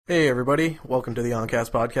Hey everybody, welcome to the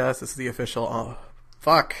AUNcast podcast. This is the official,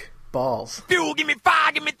 fuck, balls. Fuel, give me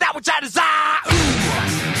fire, give me that which I desire.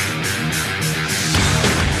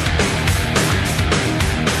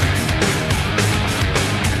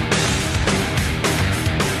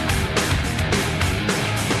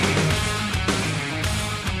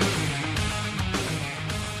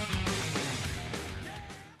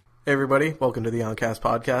 Hey everybody, welcome to the AUNcast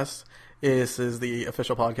podcast. This is the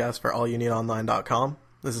official podcast for AllYouNeedOnline.com.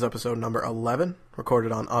 This is episode number 11,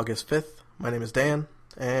 recorded on August 5th. My name is Dan,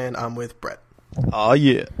 and I'm with Brett. Oh,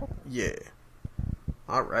 yeah. Yeah.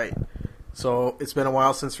 Alright. So, it's been a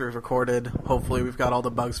while since we've recorded. Hopefully we've got all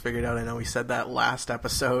the bugs figured out. I know we said that last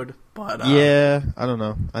episode, but... yeah, I don't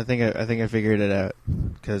know. I think I figured it out,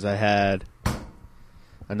 because I had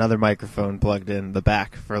another microphone plugged in the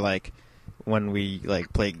back for, when we,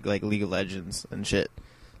 played, League of Legends and shit.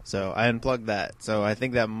 So I unplugged that. So I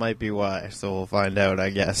think that might be why. So we'll find out, I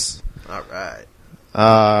guess. Alright.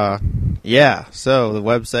 Yeah. So the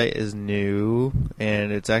website is new,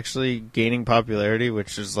 and it's actually gaining popularity,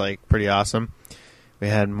 which is, pretty awesome. We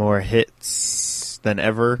had more hits than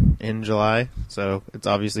ever in July, so it's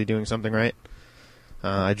obviously doing something right.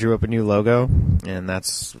 I drew up a new logo, and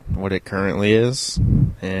that's what it currently is.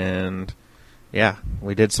 And, yeah,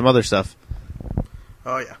 we did some other stuff.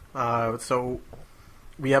 Oh, yeah. So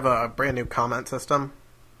we have a brand new comment system.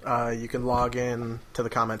 You can log in to the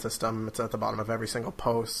comment system. It's at the bottom of every single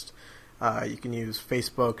post. You can use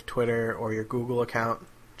Facebook, Twitter, or your Google account,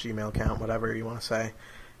 Gmail account, whatever you want to say.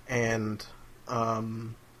 And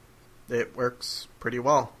it works pretty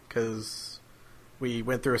well because we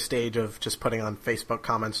went through a stage of just putting on Facebook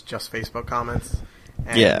comments, just Facebook comments.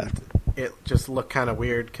 And yeah. It just looked kind of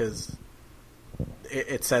weird because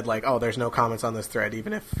it said, oh, there's no comments on this thread,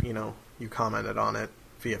 even if, you commented on it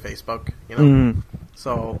via Facebook,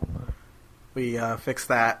 So we fixed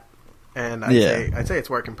that, and I'd say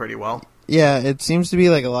it's working pretty well. Yeah, it seems to be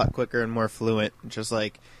a lot quicker and more fluent. Just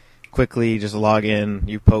quickly just log in,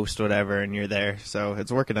 you post whatever, and you're there. So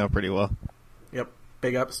it's working out pretty well. Yep.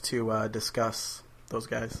 Big ups to Discuss, those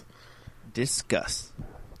guys. Discuss.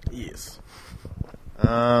 Yes.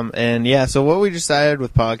 And yeah, so what we decided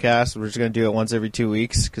with podcasts, we're just going to do it once every 2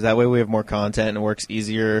 weeks, because that way we have more content and it works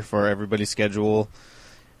easier for everybody's schedule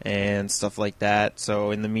and stuff like that. So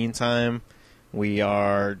in the meantime, we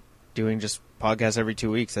are doing just podcasts every 2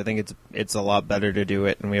 weeks. I think it's a lot better to do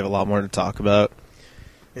it, and we have a lot more to talk about.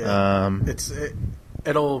 Yeah.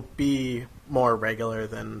 It'll be more regular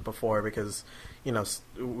than before because,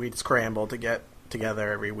 we'd scramble to get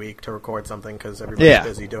together every week to record something because everybody's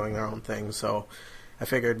busy doing their own thing. So I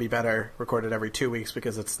figured it'd be better recorded every 2 weeks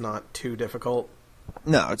because it's not too difficult.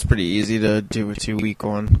 No, it's pretty easy to do a 2 week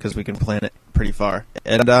one because we can plan it pretty far.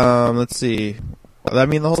 And let's see. I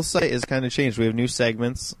mean, the whole site has kind of changed. We have new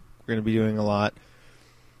segments. We're going to be doing a lot.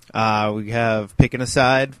 We have Picking a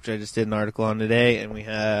Side, which I just did an article on today, and we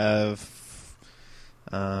have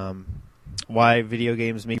Why Video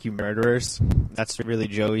Games Make You Murderers. That's really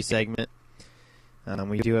Joey's segment.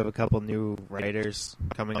 We do have a couple new writers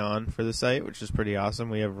coming on for the site, which is pretty awesome.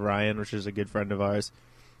 We have Ryan, which is a good friend of ours.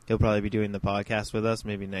 He'll probably be doing the podcast with us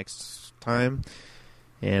maybe next time.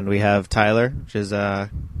 And we have Tyler, which is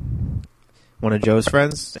one of Joe's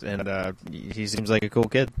friends, and he seems like a cool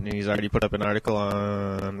kid. And he's already put up an article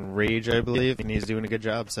on Rage, I believe, and he's doing a good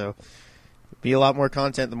job. So be a lot more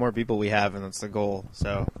content the more people we have, and that's the goal.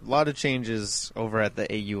 So a lot of changes over at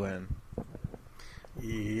the AUN.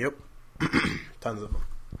 Yep. Tons of them.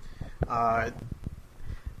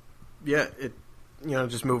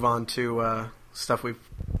 Just move on to stuff we've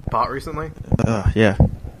bought recently. Yeah.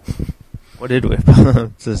 What did we buy?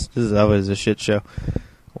 This is always a shit show.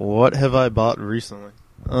 What have I bought recently?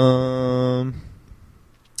 Oh,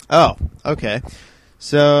 okay.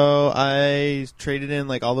 So I traded in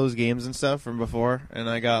all those games and stuff from before, and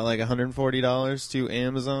I got $140 to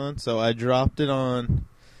Amazon. So I dropped it on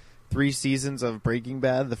 3 seasons of Breaking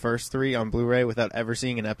Bad, the first 3 on Blu-ray without ever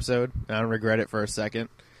seeing an episode. And I don't regret it for a second.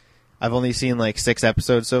 I've only seen 6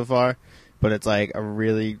 episodes so far, but it's a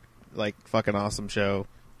really fucking awesome show.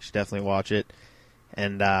 You should definitely watch it.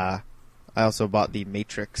 And I also bought the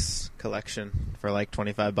Matrix collection for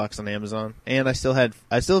 $25 on Amazon, and I still have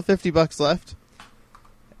 $50 left.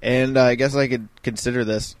 And I guess I could consider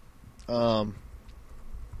this. I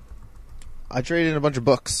traded in a bunch of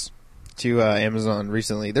books to Amazon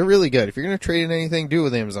recently. They're really good. If you're going to trade in anything, do it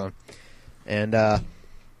with Amazon. And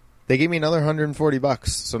they gave me another $140.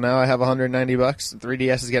 So now I have $190.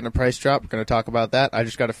 3DS is getting a price drop. We're going to talk about that. I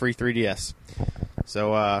just got a free 3DS.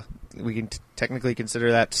 So we can technically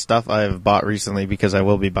consider that stuff I've bought recently because I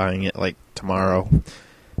will be buying it tomorrow.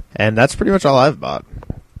 And that's pretty much all I've bought.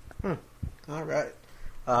 All right.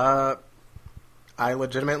 I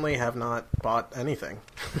legitimately have not bought anything.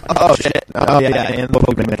 Oh shit! Oh yeah, and the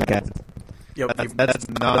Pokemon cats. Yep, That's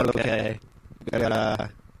not okay.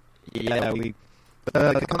 Yeah, we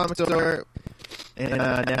the comic store in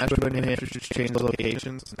Nashua, New Hampshire just changed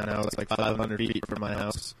locations. Now it's like 500 feet from my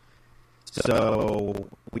house. So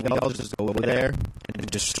we all just go over there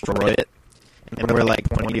and destroy it. And we're like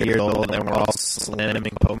 20 years old, and we're all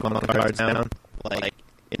slamming Pokemon cards down, like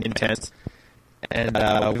intense. And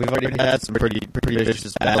we've already had some pretty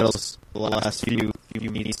vicious battles the last few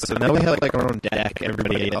meets. So now we have like our own deck.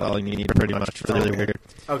 Everybody ate all you need, pretty much. It's really weird.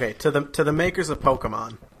 Okay, to the makers of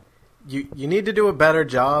Pokemon, you need to do a better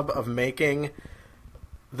job of making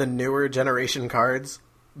the newer generation cards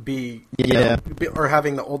be, or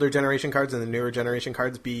having the older generation cards and the newer generation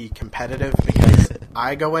cards be competitive, because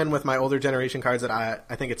I go in with my older generation cards that I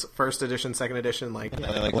think it's first edition, second edition, like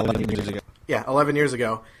 11 years ago. Yeah, 11 years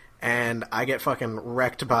ago, and I get fucking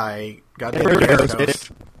wrecked by goddamn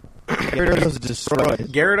Gyarados. Gyarados is destroyed.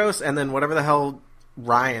 Gyarados, and then whatever the hell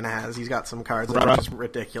Ryan has, he's got some cards that are just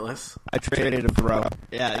ridiculous. I traded it for Rob.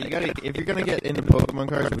 Yeah, you gotta, if you're gonna get into Pokemon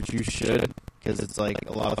cards, which you should, because it's like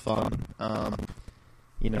a lot of fun.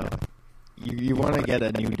 You know, you want to get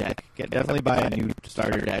a new deck. Definitely buy a new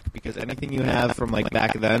starter deck, because anything you have from like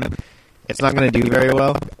back then, it's not going to do very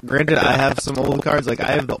well. Granted, I have some old cards, like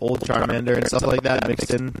I have the old Charmander and stuff like that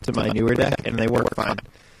mixed into my newer deck, and they work fine.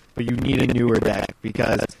 But you need a newer deck,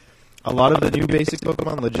 because a lot of the new basic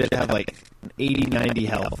Pokemon legit have like 80, 90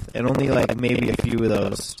 health, and only like maybe a few of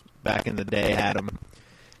those back in the day had them.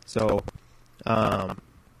 So,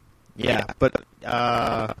 yeah, but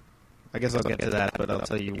I guess I'll get to that, but I'll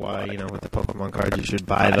tell you why, you know, with the Pokemon cards, you should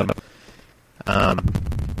buy them.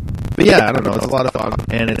 But yeah, I don't know, it's a lot of fun,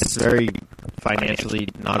 and it's very financially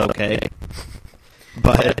not okay.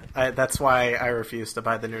 But that's why I refuse to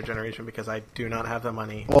buy the new generation, because I do not have the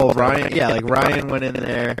money. Well, Ryan went in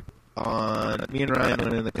there me and Ryan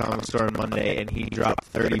went in the comic store on Monday, and he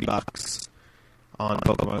dropped $30 on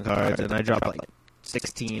Pokemon cards, and I dropped like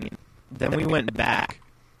 16. Then we went back,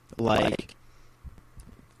 like,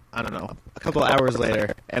 I don't know, a couple hours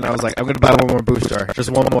later, and I was like, I'm going to buy one more booster, just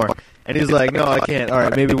one more. And he's like, no, I can't. All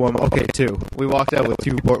right, maybe one more. Okay, two. We walked out with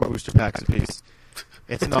 2 booster packs apiece.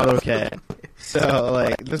 It's not okay. So,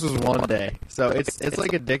 like, this was one day. So it's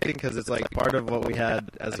like addicting, because it's like part of what we had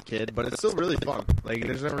as a kid, but it's still really fun. Like,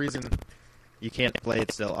 there's no reason you can't play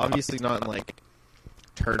it still. Obviously not in, like,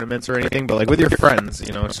 tournaments or anything, but, like, with your friends,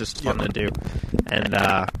 you know, it's just fun to do. And,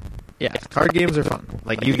 yeah, card games are fun.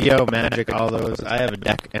 Like Yu-Gi-Oh!, Magic, all those. I have a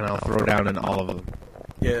deck, and I'll throw down in all of them.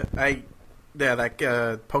 Yeah, that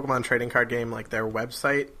Pokemon trading card game, like their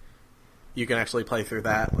website, you can actually play through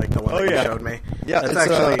that, like the one that you showed me. Yeah, it's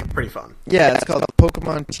actually pretty fun. Yeah, it's called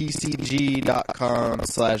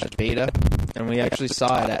PokemonTCG.com/beta, and we actually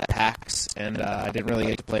saw it at PAX, and I didn't really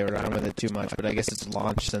get to play around with it too much, but I guess it's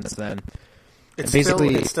launched since then. It's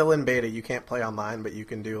still in beta. You can't play online, but you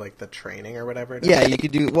can do like the training or whatever it is. Yeah, you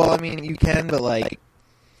could do. Well, I mean, you can, but like,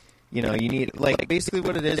 you know, you need, like, basically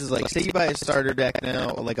what it is like, say you buy a starter deck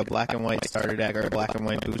now, like a black and white starter deck or a black and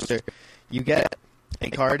white booster, you get a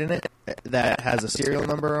card in it that has a serial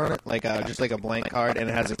number on it, like just like a blank card, and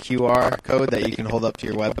it has a QR code that you can hold up to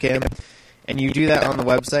your webcam, and you do that on the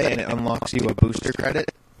website, and it unlocks you a booster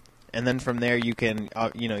credit. And then from there, you can,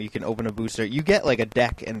 you can open a booster. You get like a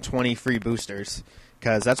deck and 20 free boosters,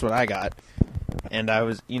 because that's what I got. And I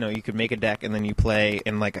was, you could make a deck and then you play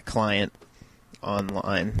in like a client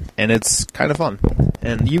online, and it's kind of fun.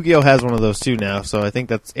 And Yu-Gi-Oh has one of those too now, so I think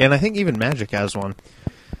and I think even Magic has one.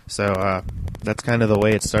 So that's kind of the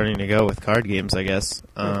way it's starting to go with card games, I guess.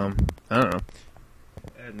 I don't know.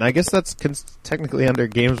 And I guess that's technically under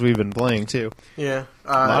games we've been playing too. Yeah,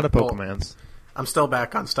 a lot of Pokemons. I'm still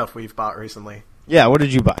back on stuff we've bought recently. Yeah, what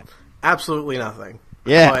did you buy? Absolutely nothing.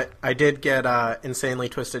 Yeah. But I did get Insanely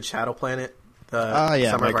Twisted Shadow Planet, the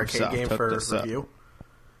Summer of Arcade game for review.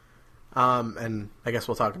 And I guess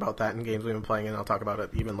we'll talk about that in games we've been playing, and I'll talk about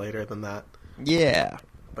it even later than that. Yeah.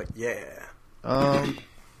 But yeah.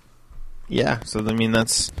 Yeah, so I mean,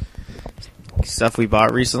 that's stuff we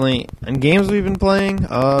bought recently. And games we've been playing,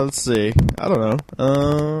 let's see. I don't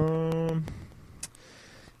know.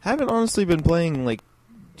 Haven't honestly been playing like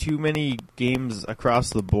too many games across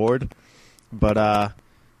the board, but a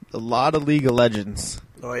lot of League of Legends.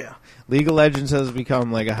 Oh yeah, League of Legends has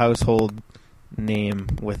become like a household name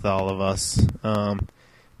with all of us,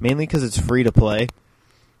 mainly because it's free to play,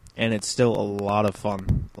 and it's still a lot of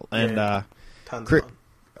fun. And tons of fun.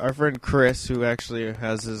 Our friend Chris, who actually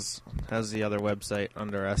has the other website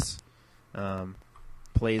under us,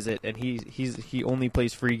 plays it, and he only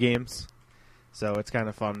plays free games. So it's kind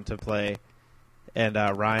of fun to play and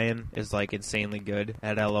Ryan is like insanely good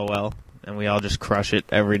at LOL, and we all just crush it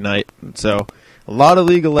every night. So a lot of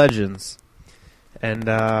League of Legends, and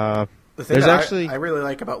The thing there's that actually I really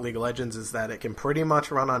like about League of Legends is that it can pretty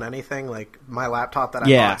much run on anything. Like my laptop that I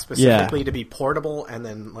Yeah, bought specifically to be portable, and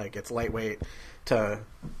then like it's lightweight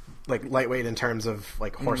in terms of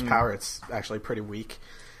like horsepower. It's actually pretty weak.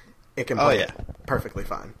 It can play it perfectly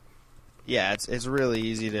fine. yeah, it's really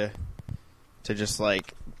easy to just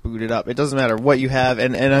like boot it up. It doesn't matter what you have,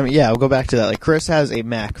 and I'll go back to that. Like Chris has a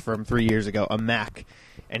Mac from 3 years ago, a Mac,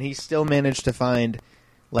 and he still managed to find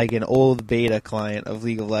like an old beta client of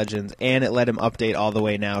League of Legends, and it let him update all the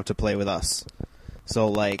way now to play with us. So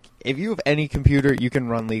like, if you have any computer, you can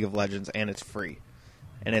run League of Legends, and it's free,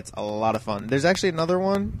 and it's a lot of fun. There's actually another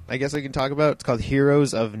one I guess I can talk about. It's called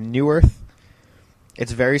Heroes of Newerth.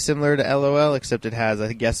 It's very similar to LOL, except it has,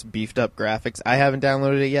 I guess, beefed up graphics. I haven't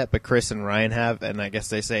downloaded it yet, but Chris and Ryan have, and I guess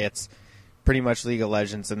they say it's pretty much League of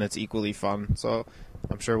Legends, and it's equally fun. So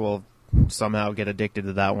I'm sure we'll somehow get addicted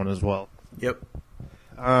to that one as well. Yep.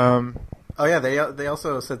 Oh yeah, they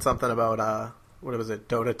also said something about what was it,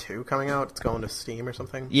 Dota 2 coming out? It's going to Steam or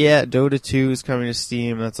something. Yeah, Dota 2 is coming to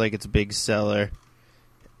Steam. That's like its big seller.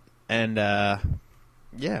 And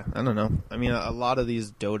yeah, I don't know. I mean, a lot of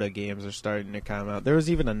these Dota games are starting to come out. There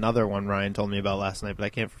was even another one Ryan told me about last night, but I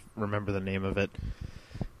can't remember the name of it.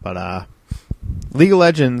 But League of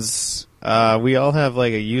Legends, we all have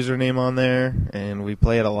like a username on there, and we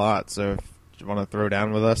play it a lot. So if you want to throw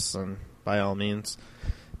down with us, and by all means,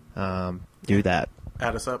 do that.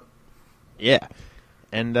 Add us up. Yeah.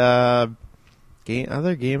 And other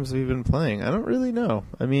games we've been playing, I don't really know.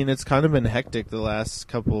 I mean, it's kind of been hectic the last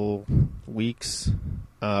couple weeks.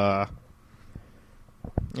 Yeah,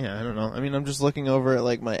 I don't know. I mean, I'm just looking over at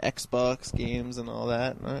like my Xbox games and all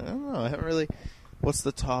that. I don't know. I haven't really. What's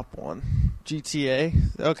the top one?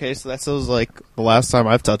 GTA. Okay, so that was like the last time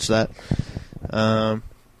I've touched that.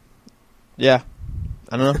 Yeah,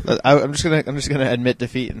 I don't know. I'm just gonna admit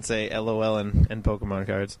defeat and say LOL and Pokemon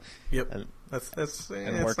cards. Yep. And, That's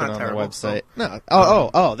and it's working not on terrible. the website.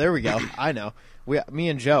 So, No. There we go. I know. Me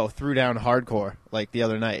and Joe threw down hardcore like the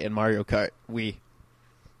other night in Mario Kart.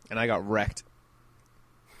 And I got wrecked,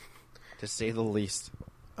 to say the least.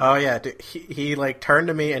 Oh yeah, dude, he like turned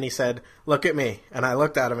to me and he said, "Look at me," and I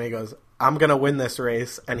looked at him and he goes, "I'm gonna win this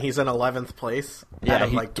race," and he's in 11th place out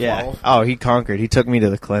of like 12. Yeah. Oh, he conquered. He took me to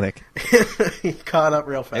the clinic. He caught up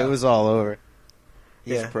real fast. It was all over.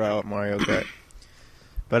 He's Yeah. pro at Mario Kart.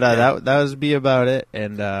 But that would be about it.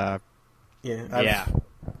 And yeah,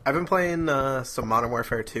 I've been playing some Modern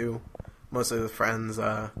Warfare 2, mostly with friends.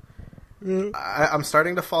 I'm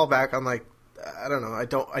starting to fall back on like, I don't know.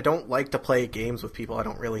 I don't like to play games with people I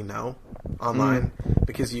don't really know online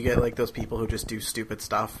because you get like those people who just do stupid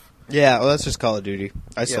stuff. Yeah, well, that's just Call of Duty.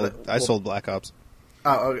 I Yeah, sold Black Ops.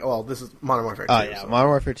 Oh, well, this is Modern Warfare 2. Oh yeah, so. Modern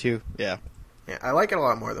Warfare 2. Yeah. Yeah, I like it a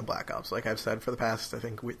lot more than Black Ops. Like I've said for the past, I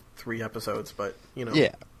think, 3 episodes. But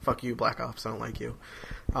Yeah. Fuck you, Black Ops. I don't like you.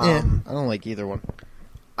 Yeah, I don't like either one.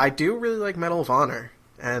 I do really like Medal of Honor,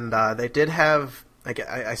 and they did have. I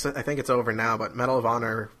think it's over now, but Medal of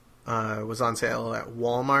Honor was on sale at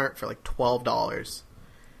Walmart for like $12.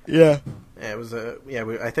 Yeah. It was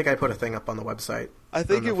I think I put a thing up on the website. I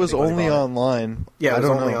think don't know it if was anybody only bought it. online. Yeah, it I was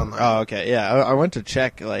don't only know. online. Oh, okay. Yeah, I went to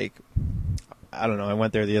check, like, I don't know, I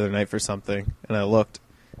went there the other night for something, and I looked,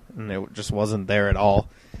 and it just wasn't there at all.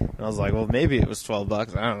 And I was like, well, maybe it was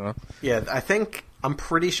 $12. I don't know. Yeah, I'm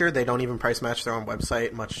pretty sure they don't even price match their own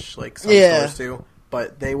website, much like some Yeah. stores do.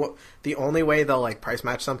 But the only way they'll like price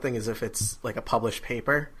match something is if it's like a published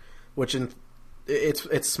paper, which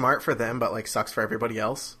it's smart for them, but like sucks for everybody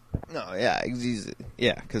else. No, yeah, it's easy.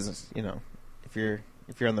 Yeah, because, if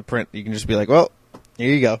you're on the print, you can just be like, well,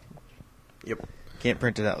 here you go. Yep. Can't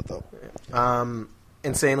print it out, though.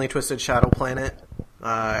 Insanely Twisted Shadow Planet.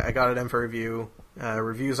 I got it in for review.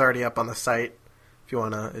 Review's already up on the site. If you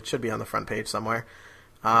wanna, it should be on the front page somewhere.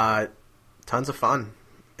 Tons of fun.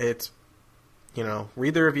 It's,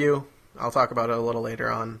 read the review. I'll talk about it a little later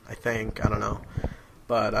on. I think, I don't know,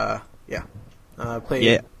 but yeah.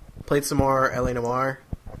 Played some more LA Noire.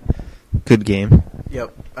 Good game.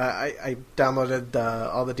 Yep. I downloaded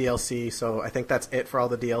all the DLC, so I think that's it for all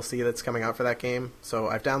the DLC that's coming out for that game. So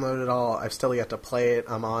I've downloaded it all. I've still yet to play it.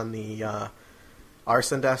 I'm on the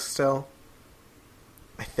Arson desk still,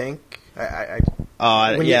 I think. I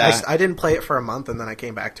didn't play it for a month, and then I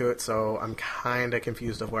came back to it, so I'm kind of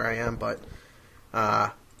confused of where I am. But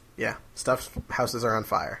yeah, houses are on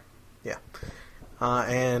fire. Yeah.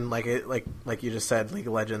 And like you just said, League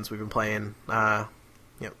of Legends we've been playing.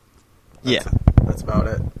 Yep. Yeah. That's about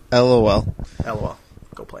it. LOL. LOL.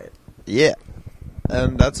 Go play it. Yeah.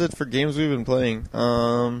 and that's it for games we've been playing.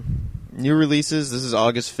 New releases, this is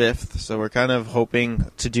August 5th, so we're kind of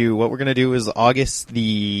hoping to do, what we're going to do is August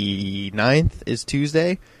the 9th is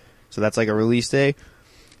Tuesday, so that's like a release day.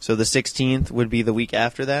 So the 16th would be the week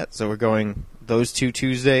after that, so we're going those 2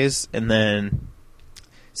 Tuesdays, and then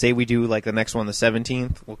say we do like the next one the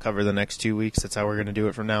 17th, we'll cover the next 2 weeks. That's how we're going to do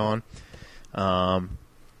it from now on.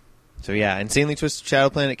 So yeah, Insanely Twisted Shadow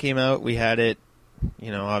Planet came out. We had it,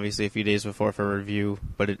 obviously a few days before for review,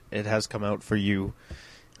 but it has come out for you.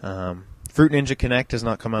 Fruit Ninja Connect has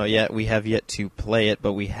not come out yet. We have yet to play it,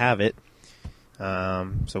 but we have it.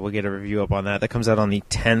 So we'll get a review up on that. That comes out on the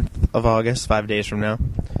 10th of August, 5 days from now.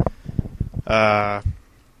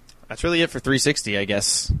 That's really it for 360, I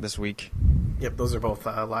guess, this week. Yep, those are both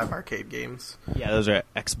live arcade games. Yeah, those are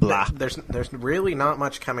X-Blah. There's really not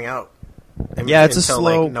much coming out. It's a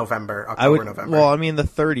slow... like November, November. Well, the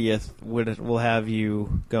 30th will have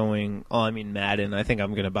you going... Madden. I think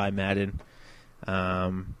I'm going to buy Madden.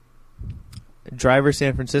 Driver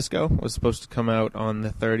San Francisco was supposed to come out on the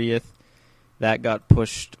 30th. That got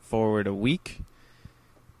pushed forward a week.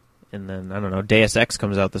 And then, I don't know, Deus Ex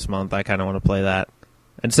comes out this month. I kind of want to play that.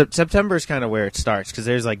 And September is kind of where it starts, because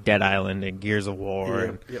there's like Dead Island and Gears of War.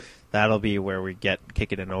 And that'll be where we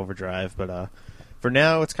kick it in overdrive. But for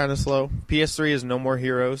now, it's kind of slow. PS3 is No More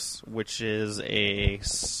Heroes, which is a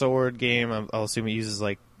sword game. I'll assume it uses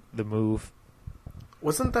like the move.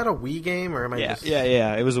 Wasn't that a Wii game, or am I just...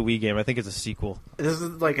 Yeah, it was a Wii game. I think it's a sequel. This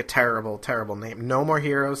is like a terrible, terrible name. No More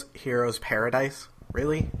Heroes, Heroes Paradise?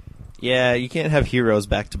 Really? Yeah, you can't have Heroes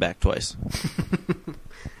back-to-back twice.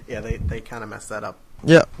 Yeah, they kind of messed that up.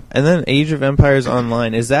 Yeah, and then Age of Empires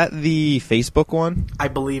Online. Is that the Facebook one? I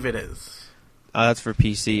believe it is. That's for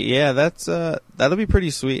PC. Yeah, that'll be pretty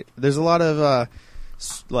sweet. There's a lot of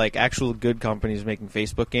like actual good companies making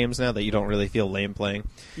Facebook games now that you don't really feel lame playing.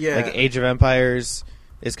 Yeah, like Age of Empires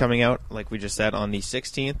is coming out, like we just said, on the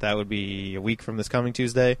 16th. That would be a week from this coming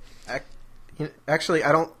Tuesday. Actually,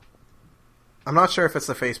 I'm not sure if it's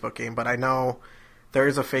a Facebook game, but I know there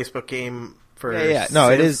is a Facebook game for... Yeah.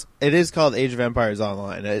 No, it is called Age of Empires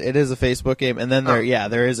Online. It is a Facebook game, and then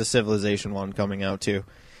there is a Civilization one coming out too.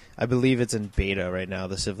 I believe it's in beta right now,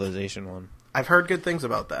 the Civilization one. I've heard good things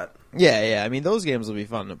about that. Yeah. Those games will be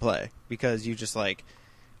fun to play, because you just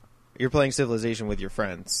you're playing Civilization with your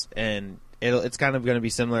friends, and it's kind of going to be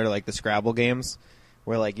similar to like the Scrabble games,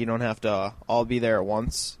 where you don't have to all be there at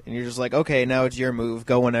once, and you're just like, okay, now it's your move,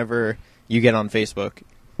 go whenever you get on Facebook.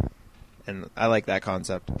 And I like that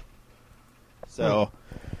concept. So,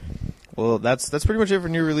 well, that's pretty much it for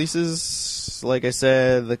new releases. Like I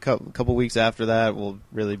said, the couple weeks after that will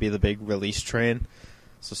really be the big release train.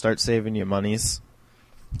 So start saving your monies,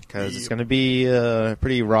 because it's going to be a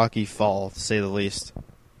pretty rocky fall, to say the least.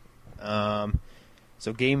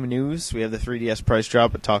 So game news, we have the 3DS price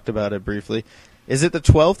drop. I talked about it briefly. Is it the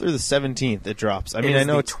 12th or the 17th it drops? I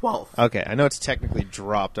know it's 12th. Okay, I know it's technically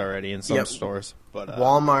dropped already in some stores, but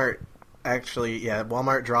Walmart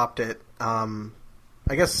Walmart dropped it.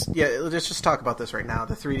 I guess let's just talk about this right now.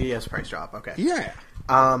 The 3DS price drop. Okay. Yeah.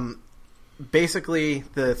 Basically,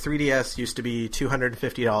 the 3DS used to be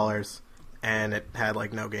 $250, and it had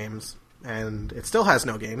no games, and it still has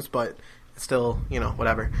no games, but it's still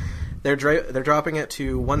whatever. They're dropping it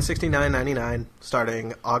to $169.99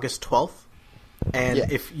 starting August 12th, and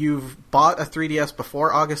if you've bought a 3DS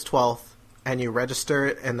before August 12th and you register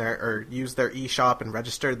it or use their eShop and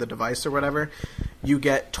register the device or whatever, you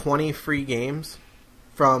get 20 free games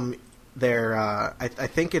from their I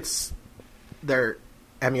think it's their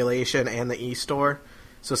emulation and the eStore.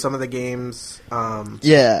 So some of the games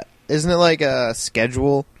isn't it like a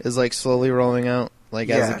schedule is slowly rolling out,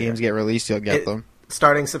 as the games get released you'll get them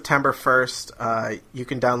starting September 1st. You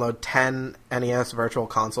can download 10 NES Virtual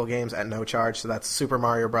Console games at no charge. So that's Super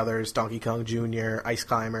Mario Brothers, Donkey Kong Jr., Ice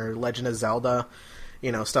Climber, Legend of Zelda,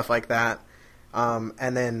 stuff like that.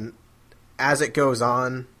 And then as it goes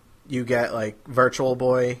on, you get Virtual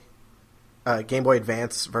Boy, Game Boy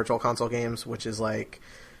Advance Virtual Console games, which is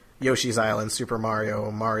Yoshi's Island, Super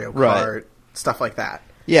Mario, Mario Kart, stuff like that.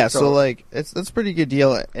 Yeah, so that's a pretty good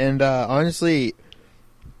deal. And honestly,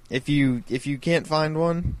 if you can't find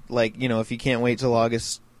one, if you can't wait till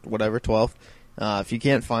August 12th, if you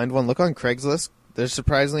can't find one, look on Craigslist. There's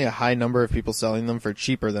surprisingly a high number of people selling them for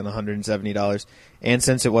cheaper than $170. And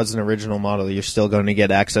since it was an original model, you're still going to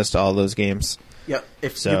get access to all those games. Yeah, you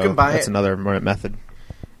can buy that's another method.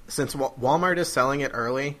 Since Walmart is selling it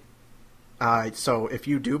early, so if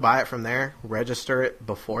you do buy it from there, register it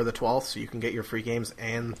before the 12th so you can get your free games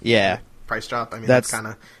and price drop. That's kind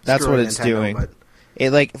of what it's Nintendo, doing. But A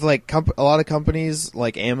lot of companies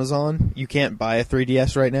like Amazon, you can't buy a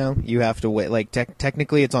 3DS right now. You have to wait. Like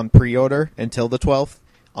technically, it's on pre-order until the 12th,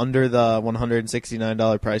 under the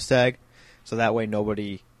 $169 price tag. So that way,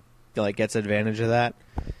 nobody gets advantage of that.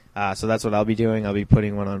 So that's what I'll be doing. I'll be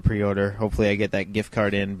putting one on pre-order. Hopefully, I get that gift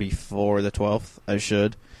card in before the 12th. I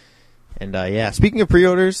should. And yeah, speaking of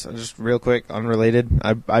pre-orders, just real quick, unrelated.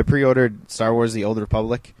 I pre-ordered Star Wars: The Old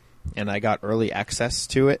Republic, and I got early access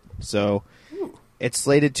to it. So. It's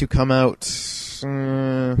slated to come out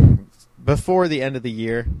before the end of the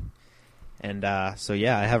year. And so,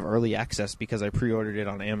 yeah, I have early access because I pre-ordered it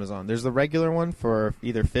on Amazon. There's the regular one for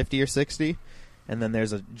either $50 or $60, and then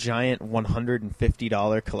there's a giant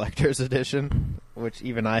 $150 collector's edition, which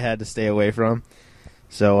even I had to stay away from.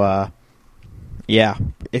 So, yeah,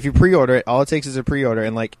 if you pre-order it, all it takes is a pre-order,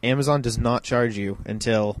 and, Amazon does not charge you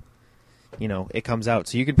until... it comes out.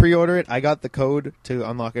 So you can pre-order it. I got the code to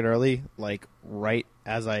unlock it early, right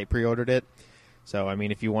as I pre-ordered it. So, I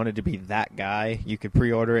mean, if you wanted to be that guy, you could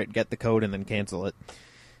pre-order it, get the code, and then cancel it.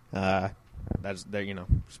 That's there.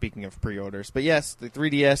 Speaking of pre-orders. But yes, the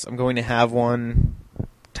 3DS, I'm going to have one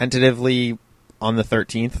tentatively on the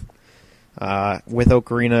 13th with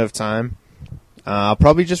Ocarina of Time. I'll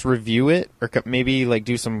probably just review it, or maybe,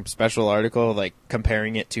 do some special article,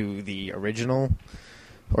 comparing it to the original,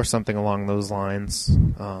 or something along those lines.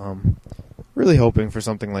 Really hoping for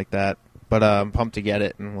something like that. But I'm pumped to get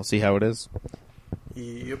it, and we'll see how it is.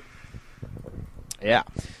 Yep. Yeah.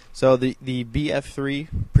 So the BF3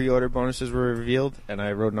 pre-order bonuses were revealed, and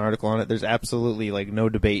I wrote an article on it. There's absolutely, no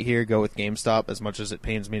debate here. Go with GameStop, as much as it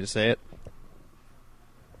pains me to say it.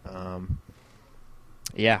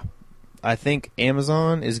 Yeah. I think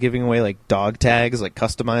Amazon is giving away, dog tags,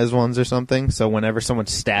 customized ones or something. So whenever someone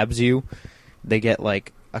stabs you, they get,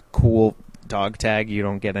 a cool dog tag you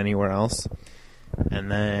don't get anywhere else.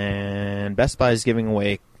 And then Best Buy is giving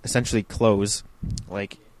away essentially clothes.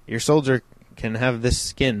 Your soldier can have this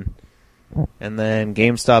skin. And then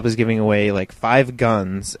GameStop is giving away 5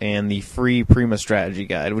 guns and the free Prima strategy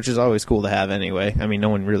guide, which is always cool to have anyway. I mean, no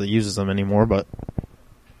one really uses them anymore, but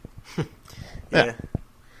yeah.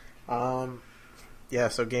 Yeah,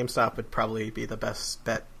 so GameStop would probably be the best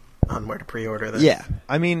bet on where to pre-order this. Yeah.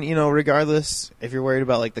 I mean, regardless, if you're worried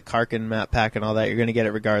about the Karkin map pack and all that, you're going to get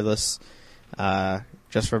it regardless,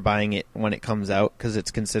 just for buying it when it comes out, because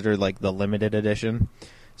it's considered the limited edition.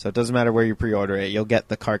 So it doesn't matter where you pre-order it, you'll get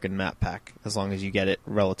the Karkin map pack as long as you get it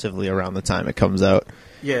relatively around the time it comes out.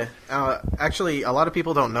 Yeah. Actually, a lot of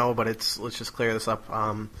people don't know, but let's just clear this up.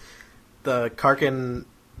 The Karkin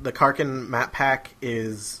map pack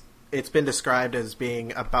it's been described as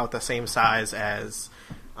being about the same size as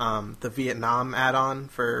the Vietnam add-on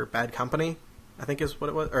for Bad Company, I think is what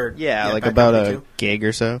it was. Or about a gig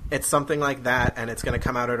or so. It's something like that, and it's going to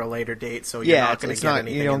come out at a later date, so you're not going to get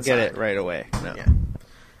anything. You don't inside. get it right away. No. Yeah.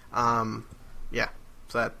 Yeah.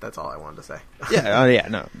 So that's all I wanted to say. Yeah.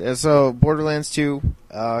 No. So Borderlands 2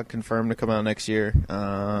 confirmed to come out next year.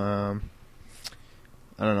 I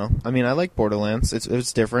don't know. I mean, I like Borderlands.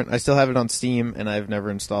 It's different. I still have it on Steam, and I've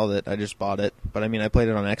never installed it. I just bought it. But, I mean, I played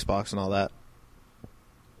it on Xbox and all that.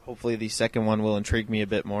 Hopefully the second one will intrigue me a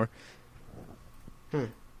bit more. I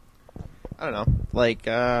don't know.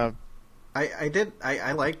 I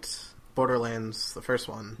liked Borderlands, the first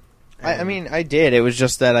one. I mean, I did. It was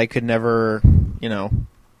just that I could never,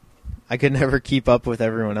 I could never keep up with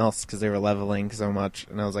everyone else because they were leveling so much.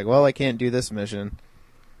 And I was like, well, I can't do this mission.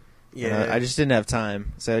 Yeah, I just didn't have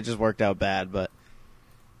time, so it just worked out bad. But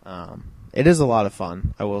it is a lot of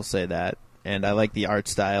fun, I will say that. And I like the art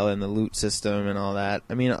style and the loot system and all that.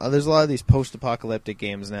 I mean, there's a lot of these post-apocalyptic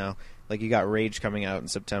games now. You got Rage coming out in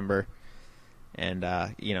September. And,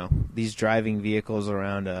 these driving vehicles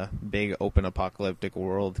around a big open apocalyptic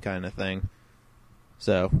world kind of thing.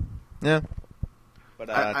 So, yeah. But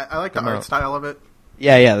I like the art style of it.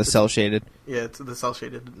 Yeah, the cel-shaded. Yeah, the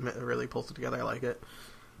cel-shaded really pulls it together. I like it.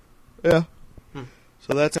 Yeah.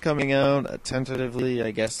 So that's coming out tentatively, I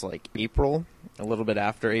guess, April, a little bit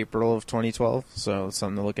after April of 2012. So it's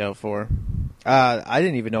something to look out for. I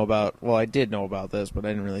didn't even know about, well, I did know about this, but I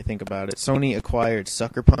didn't really think about it. Sony acquired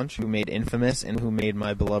Sucker Punch, who made Infamous and who made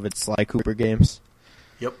my beloved Sly Cooper games.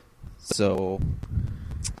 Yep. So,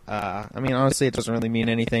 I mean, honestly, it doesn't really mean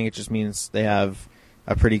anything. It just means they have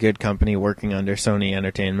a pretty good company working under Sony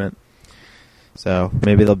Entertainment. So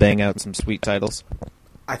maybe they'll bang out some sweet titles.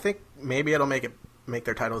 I think maybe it'll make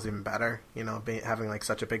their titles even better. Having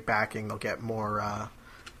such a big backing, they'll get more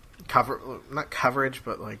not coverage,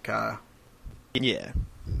 but coverage.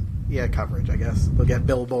 I guess they'll get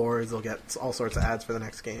billboards. They'll get all sorts of ads for the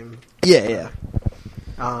next game. Yeah.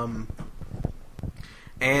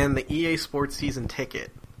 and the EA Sports season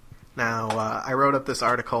ticket. Now, I wrote up this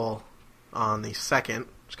article on the 2nd,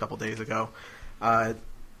 a couple days ago.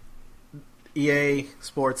 EA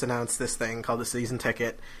Sports announced this thing called the season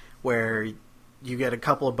ticket, where you get a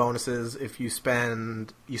couple of bonuses if you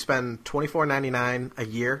spend $24.99 a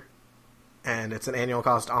year, and it's an annual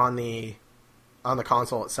cost on the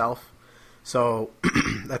console itself. So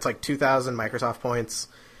that's like 2,000 Microsoft points,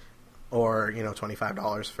 or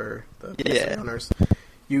 $25 for the PC owners.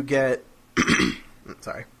 You get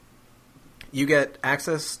you get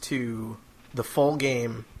access to the full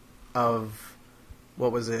game of,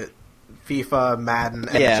 what was it, FIFA, Madden,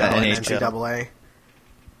 NHL, and NCAA.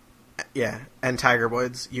 Yeah, and Tiger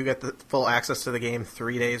Woods. You get the full access to the game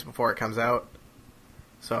 3 days before it comes out.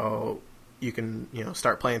 So you can,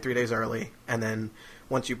 start playing 3 days early, and then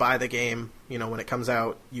once you buy the game, when it comes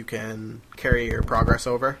out, you can carry your progress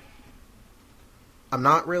over. I'm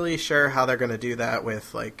not really sure how they're going to do that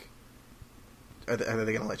with, like, are they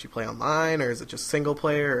going to let you play online, or is it just single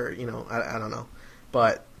player, or, I don't know.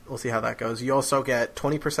 But we'll see how that goes. You also get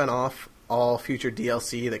 20% off all future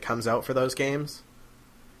DLC that comes out for those games,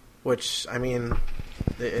 which, I mean,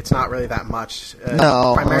 it's not really that much.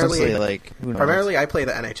 No, honestly, like, who knows? Primarily, I play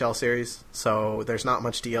the NHL series, so there's not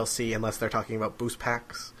much DLC unless they're talking about boost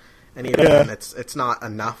packs, and even then, it's not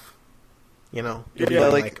enough. You're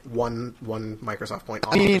like one Microsoft point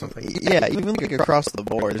off or something. Yeah, even like across the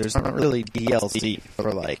board, there's not really DLC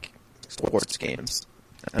for like sports games.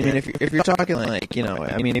 I mean, if you're talking like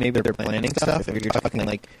maybe they're planning stuff. If you're talking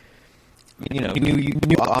like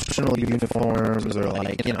new optional uniforms or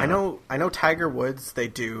like I know Tiger Woods, they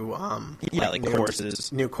do like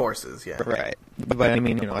courses, new courses, yeah, right. But I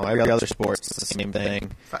mean every other sports it's the same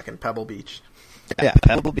thing. Fucking Pebble Beach. Yeah,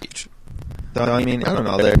 Pebble Beach. So I mean I don't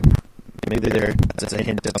know. Maybe that's a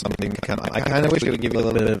hint of something to come. I kind of wish they would give you a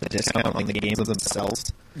little bit of a discount on the games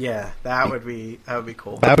themselves. Yeah, that would be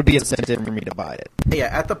cool. That would be incentive for me to buy it. Yeah,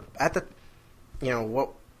 at the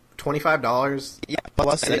what, $25? Yeah,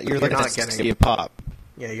 plus you're not getting a pop.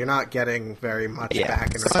 Yeah, you're not getting very much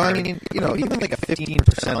back in return. So I mean, even like a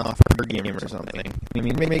 15% off per game or something. I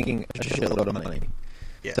mean, you're making a shitload of money.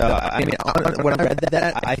 Yeah. So I mean, when I read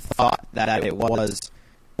that, I thought that it was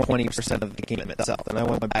 20% of the game itself, and I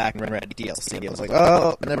went back and read DLC. I was like,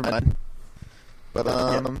 oh, never mind. But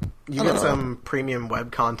you get some premium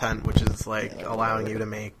web content, which is like allowing you to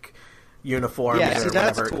make uniforms or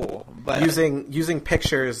that's whatever, cool, but using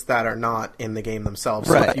pictures that are not in the game themselves.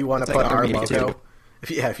 Right. So if you want to put our logo,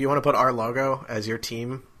 if you want to put our logo as your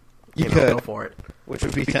team, you could go for it. Which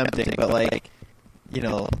would be tempting, but like, I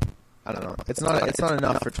don't know. It's not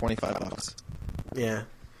enough for $25. Yeah.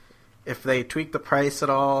 If they tweak the price at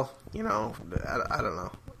all, I don't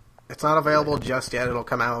know. It's not available just yet. It'll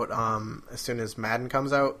come out as soon as Madden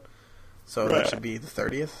comes out. So that should be the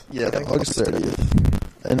 30th. Yeah, August 30th.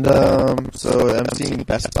 And so I'm seeing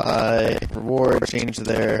Best Buy reward change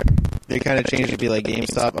there. They kind of changed it to be like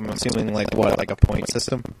GameStop. I'm assuming like a point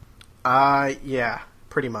system? Yeah,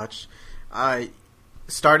 pretty much.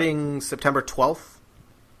 Starting September 12th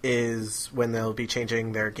is when they'll be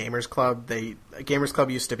changing their Gamers Club. Gamers Club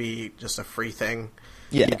used to be just a free thing.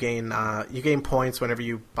 Yeah. You gain points whenever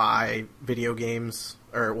you buy video games,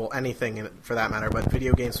 or well, anything for that matter, but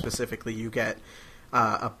video games specifically, you get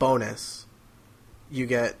a bonus. You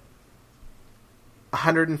get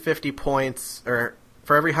 150 points, or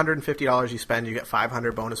for every $150 you spend, you get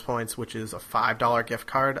 500 bonus points, which is a $5 gift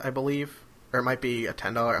card, I believe, or it might be a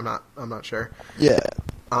 $10. I'm not sure. Yeah.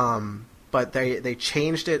 But they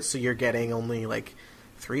changed it so you're getting only like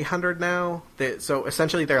 300 now. So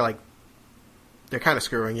essentially they're kind of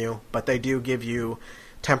screwing you, but they do give you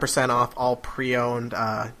 10% off all pre-owned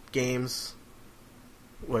games,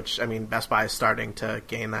 which, I mean, Best Buy is starting to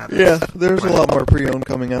gain that. Yeah, there's a lot more pre-owned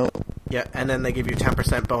coming out. Yeah, and then they give you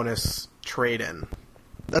 10% bonus trade-in.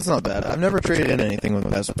 That's not bad. I've never traded in anything with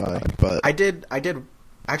Best Buy, but I did.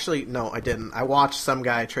 Actually, no, I didn't. I watched some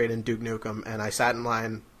guy trade in Duke Nukem, and I sat in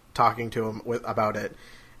line talking to him about it,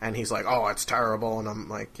 and he's like, "Oh, it's terrible," and I'm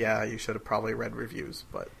like, "Yeah, you should have probably read reviews."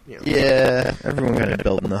 But yeah, everyone kind of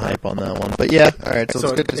building the hype on that one. But yeah, all right, so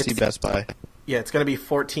it's good to see Best Buy. Yeah, it's going to be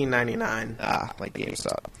 $14.99. Like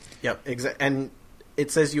GameStop. Yep, and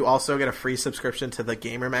it says you also get a free subscription to the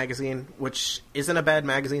Gamer magazine, which isn't a bad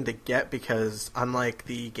magazine to get because unlike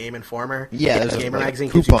the Game Informer, the Gamer magazine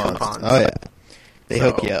gives you coupons. Oh yeah. They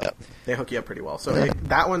hook you up. They hook you up pretty well. So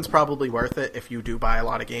that one's probably worth it if you do buy a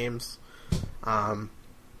lot of games.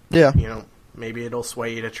 Yeah. Maybe it'll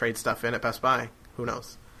sway you to trade stuff in at Best Buy. Who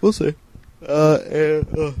knows? We'll see.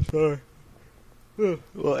 Sorry.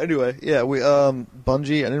 Well, anyway, yeah,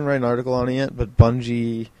 Bungie, I didn't write an article on it yet, but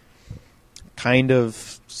Bungie kind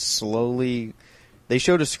of slowly. They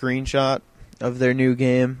showed a screenshot of their new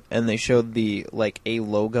game, and they showed a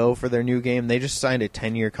logo for their new game. They just signed a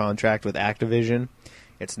 10-year contract with Activision.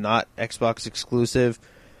 It's not Xbox exclusive.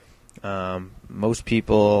 Most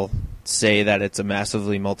people say that it's a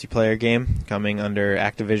massively multiplayer game coming under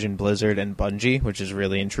Activision, Blizzard, and Bungie, which is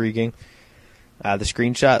really intriguing. The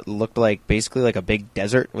screenshot looked basically like a big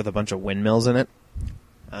desert with a bunch of windmills in it.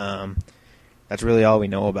 That's really all we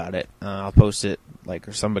know about it. I'll post it,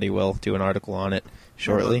 or somebody will do an article on it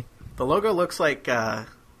shortly. The logo looks like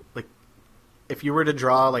if you were to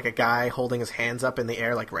draw a guy holding his hands up in the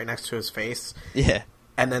air, right next to his face. Yeah.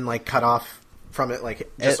 And then cut off from it,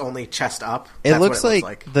 only chest up. It looks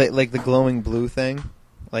like the glowing blue thing.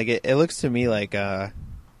 It looks to me like a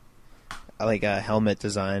helmet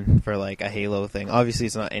design for a Halo thing. Obviously,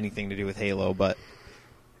 it's not anything to do with Halo, but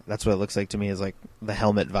that's what it looks like to me, is the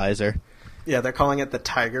helmet visor. Yeah, they're calling it the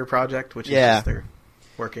Tiger Project, which is just their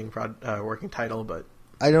working title, but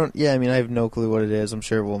I have no clue what it is. I'm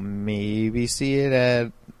sure we'll maybe see it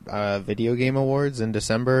at Video Game Awards in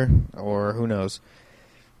December, or who knows.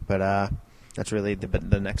 But that's really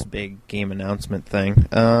the next big game announcement thing.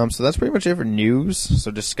 So that's pretty much it for news. So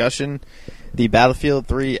discussion. The Battlefield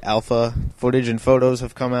 3 alpha footage and photos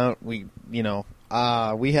have come out. We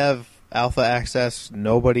have alpha access.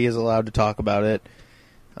 Nobody is allowed to talk about it.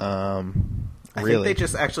 I think they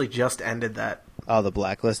just ended that. Oh, the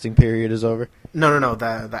blacklisting period is over? No,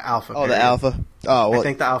 the alpha period. Oh, the alpha? Oh, well, I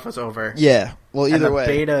think the alpha's over. Yeah, well, either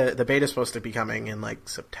way. The beta's supposed to be coming in,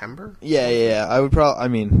 September? Yeah. I would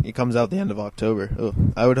it comes out the end of October. Oh,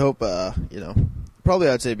 I would hope, probably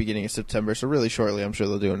I'd say beginning of September, so really shortly I'm sure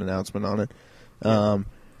they'll do an announcement on it.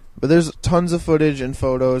 But there's tons of footage and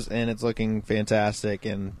photos, and it's looking fantastic,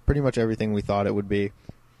 and pretty much everything we thought it would be.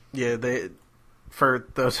 Yeah, for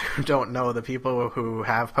those who don't know, the people who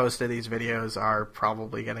have posted these videos are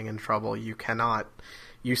probably getting in trouble. You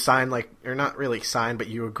sign, or not really sign, but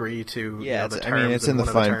you agree to the terms. It's in the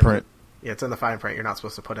fine print. Yeah, it's in the fine print. You're not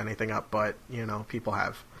supposed to put anything up, but, people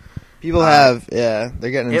have. They're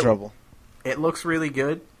getting in trouble. It looks really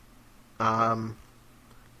good.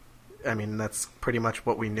 That's pretty much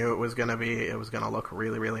what we knew it was going to be. It was going to look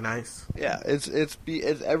really, really nice. Yeah, it's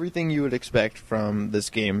everything you would expect from this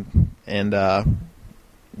game, and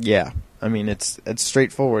it's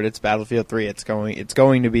straightforward. It's Battlefield 3. It's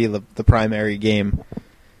going to be the primary game.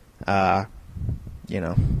 Yep.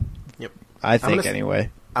 I think anyway.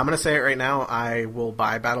 I'm going to say it right now. I will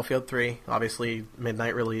buy Battlefield 3, obviously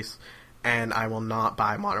midnight release, and I will not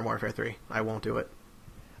buy Modern Warfare 3. I won't do it.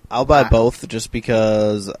 I'll buy both just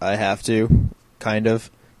because I have to, kind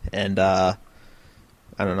of, and I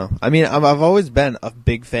don't know. I've always been a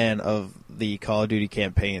big fan of the Call of Duty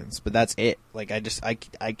campaigns, but that's it.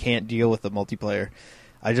 I can't deal with the multiplayer.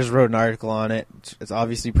 I just wrote an article on it. It's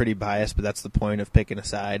obviously pretty biased, but that's the point of picking a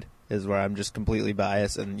side, is where I'm just completely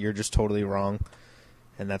biased and you're just totally wrong,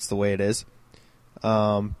 and that's the way it is.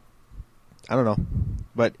 I don't know,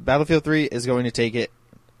 but Battlefield 3 is going to take it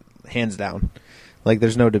hands down.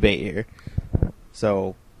 There's no debate here.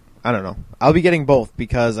 So, I don't know. I'll be getting both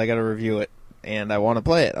because I got to review it, and I want to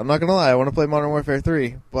play it. I'm not going to lie. I want to play Modern Warfare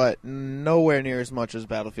 3, but nowhere near as much as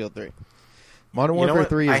Battlefield 3. Modern Warfare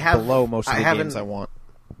 3 is below most of the games I want.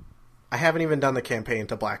 I haven't even done the campaign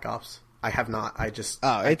to Black Ops. I have not.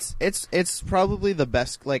 It's probably the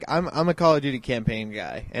best. I'm a Call of Duty campaign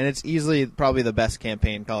guy, and it's easily probably the best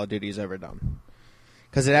campaign Call of Duty's ever done.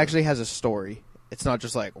 Because it actually has a story. It's not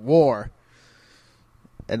just war.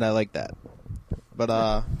 And I like that.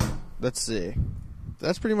 But, let's see.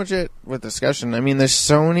 That's pretty much it with discussion. There's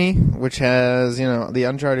Sony, which has, the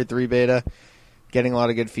Uncharted 3 beta, getting a lot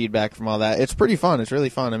of good feedback from all that. It's pretty fun. It's really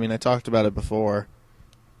fun. I talked about it before.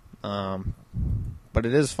 But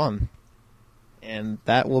it is fun. And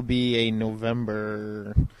that will be a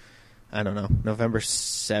November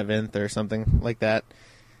 7th or something like that.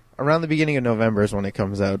 Around the beginning of November is when it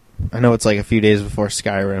comes out. I know it's a few days before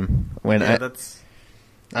Skyrim.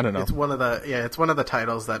 I don't know. It's one of the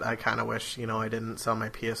titles that I kind of wish, I didn't sell my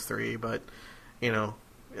PS3, but,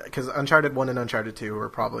 because Uncharted 1 and Uncharted 2 were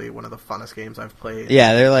probably one of the funnest games I've played.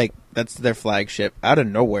 Yeah, they're that's their flagship. Out of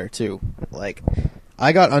nowhere, too.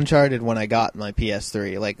 I got Uncharted when I got my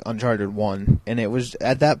PS3, Uncharted 1, and it was,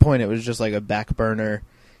 at that point, it was just a back burner,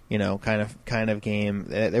 kind of game.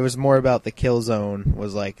 It was more about the Killzone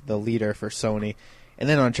was, the leader for Sony, and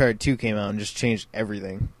then Uncharted 2 came out and just changed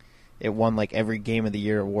everything. It won every Game of the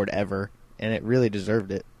Year award ever, and it really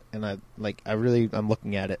deserved it. And I'm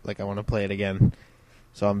looking at it I want to play it again.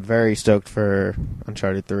 So I'm very stoked for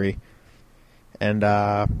Uncharted 3. And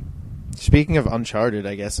Speaking of Uncharted,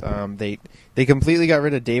 I guess they completely got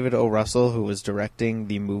rid of David O. Russell, who was directing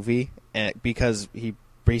the movie, because he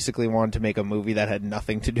basically wanted to make a movie that had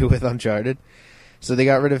nothing to do with Uncharted. So they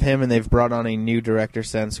got rid of him, and they've brought on a new director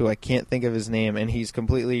since, who I can't think of his name, and he's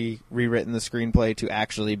completely rewritten the screenplay to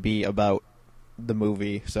actually be about the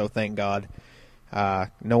movie. So thank God.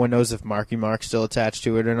 No one knows if Marky Mark's still attached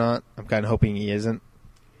to it or not. I'm kind of hoping he isn't.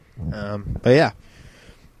 But yeah.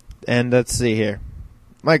 And let's see here.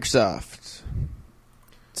 Microsoft.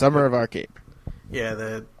 Summer of Arcade.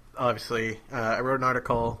 Yeah, obviously, I wrote an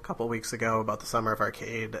article a couple weeks ago about the Summer of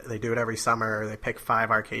Arcade. They do it every summer. They pick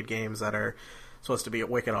 5 arcade games that are supposed to be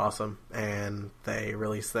wicked awesome, and they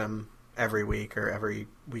release them every week or every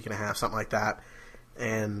week and a half, something like that.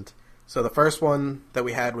 And so the first one that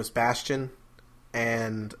we had was Bastion,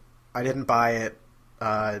 and I didn't buy it,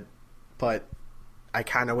 but I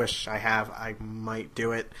kind of wish I have. I might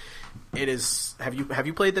do it. It is. Have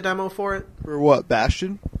you played the demo for it? For what,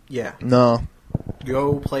 Bastion? Yeah. No.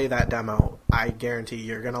 Go play that demo. I guarantee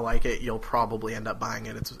you're gonna like it. You'll probably end up buying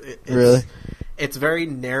it. It's really. It's very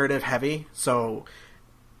narrative heavy. So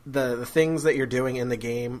the things that you're doing in the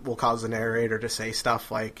game will cause the narrator to say stuff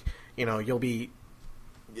like, you'll be.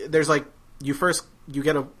 There's like you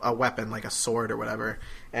get a weapon like a sword or whatever,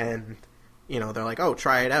 and they're like, oh,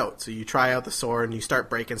 try it out. So you try out the sword and you start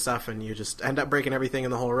breaking stuff, and you just end up breaking everything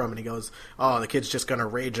in the whole room. And he goes, oh, the kid's just going to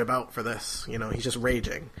rage about for this. He's just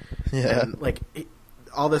raging. Yeah. And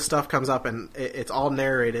all this stuff comes up, and it's all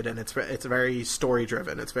narrated, and it's very story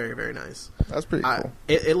driven. It's very, very nice. That's pretty cool.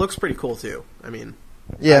 It looks pretty cool too. I mean,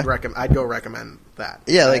 yeah, I'd go recommend that.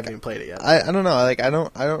 Yeah, I haven't even played it yet. I don't know. I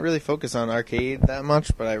don't really focus on arcade that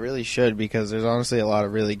much, but I really should, because there's honestly a lot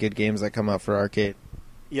of really good games that come out for arcade.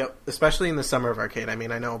 Yep, especially in the Summer of Arcade. I mean,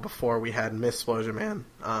 I know before we had Missplosion Man,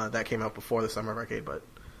 that came out before the Summer of Arcade, but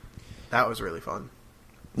that was really fun.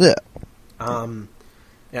 Yeah.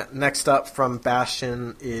 Yeah. Next up from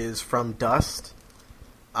Bastion is From Dust.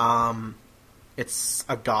 It's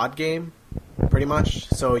a god game, pretty much.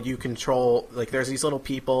 So you control, there's these little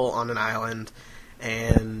people on an island,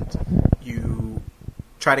 and you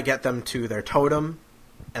try to get them to their totem.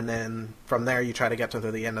 And then from there, you try to get to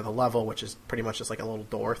the end of the level, which is pretty much just like a little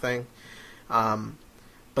door thing.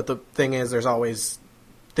 But the thing is, there's always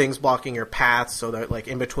things blocking your path, so that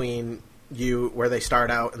in between you, where they start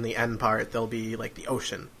out and the end part, there'll be the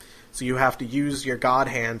ocean. So you have to use your god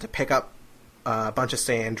hand to pick up a bunch of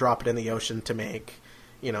sand, drop it in the ocean to make,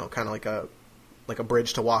 kind of like a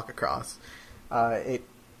bridge to walk across. It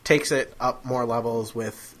takes it up more levels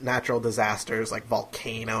with natural disasters like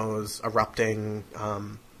volcanoes erupting,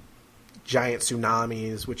 giant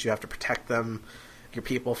tsunamis, which you have to protect your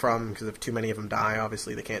people from, because if too many of them die,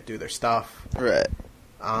 obviously they can't do their stuff. Right.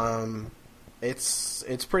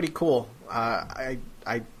 It's pretty cool. I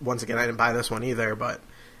once again, I didn't buy this one either, but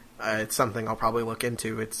it's something I'll probably look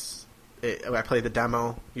into. I played the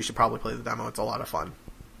demo. You should probably play the demo. It's a lot of fun.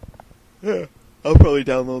 Yeah, I'll probably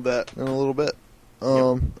download that in a little bit.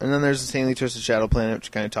 Yep. And then there's the Insanely Twisted Shadow Planet, which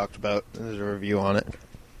I kind of talked about. There's a review on it.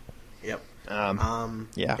 Yep.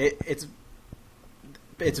 Yeah. It's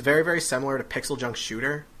very, very similar to Pixel Junk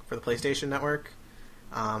Shooter for the PlayStation Network.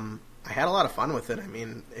 I had a lot of fun with it. I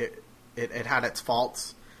mean, it had its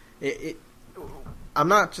faults. I'm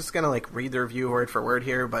not just gonna read the review word for word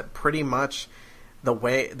here, but pretty much the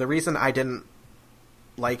reason I didn't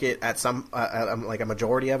like it at a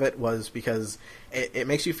majority of it was because it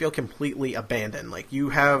makes you feel completely abandoned. You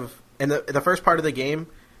have in the first part of the game,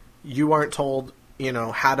 you aren't told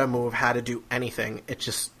how to move, how to do anything. It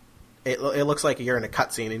just it looks like you're in a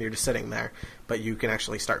cutscene and you're just sitting there, but you can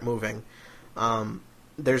actually start moving.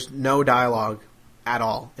 There's no dialogue at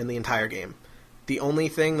all in the entire game. The only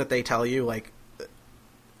thing that they tell you, they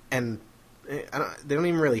don't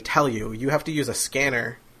even really tell you. You have to use a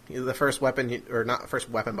scanner. The first weapon, or not first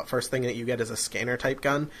weapon, but first thing that you get is a scanner type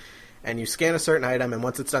gun, and you scan a certain item, and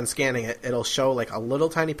once it's done scanning it, it'll show a little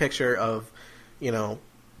tiny picture of,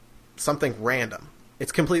 something random.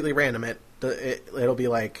 It's completely random. It'll be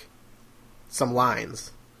some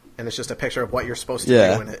lines, and it's just a picture of what you're supposed to do,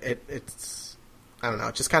 and it's I don't know.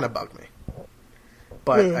 It just kind of bugged me.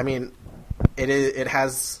 But I mean, it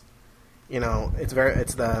has, it's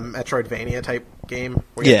the Metroidvania type game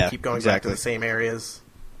where you have to keep going back to the same areas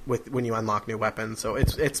when you unlock new weapons. So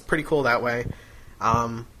it's pretty cool that way.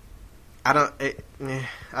 I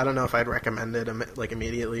don't know if I'd recommend it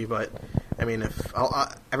immediately, but I mean, if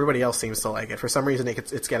everybody else seems to like it, for some reason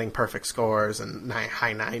it's getting perfect scores and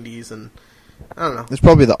high 90s, and I don't know. It's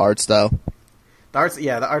probably the art style.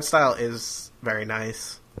 The art style is very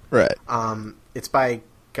nice. Right. It's by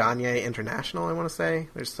Gagne International, I want to say.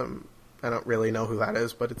 There's some I don't really know who that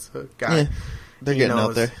is, but it's a guy. Yeah, they're getting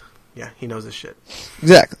out there. Yeah, he knows his shit.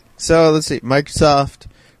 Exactly. So let's see. Microsoft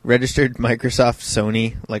registered Microsoft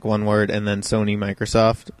Sony, like one word, and then Sony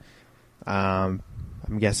Microsoft. I'm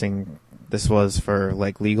guessing this was for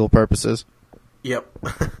like legal purposes. Yep.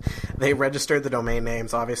 They registered the domain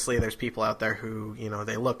names. Obviously, there's people out there who,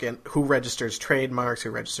 they look in who registers trademarks, who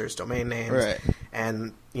registers domain names. Right.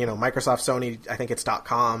 And, Microsoft Sony, I think it's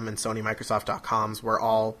 .com and Sony Microsoft.coms were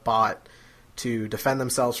all bought to defend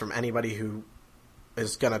themselves from anybody who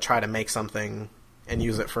is going to try to make something and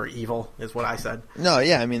use it for evil, is what I said. No,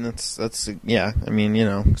 yeah, I mean, that's yeah. I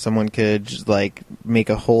mean, someone could just, like, make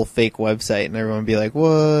a whole fake website and everyone would be like,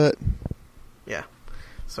 what? Yeah.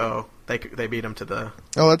 So they beat him to the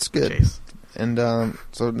that's good. chase. And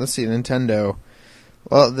so let's see, Nintendo.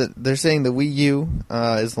 Well, they're saying the Wii U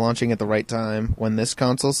is launching at the right time when this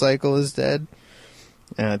console cycle is dead,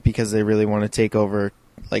 because they really want to take over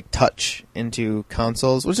like touch into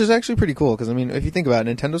consoles, which is actually pretty cool. Because I mean, if you think about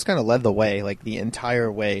it, Nintendo's kind of led the way, like the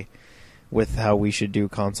entire way, with how we should do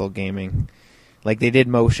console gaming. Like they did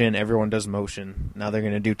motion, everyone does motion. Now they're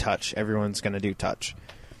going to do touch, everyone's going to do touch.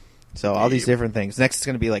 So all these different things. Next, it's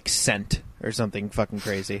going to be like scent or something fucking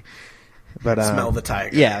crazy. But Smell the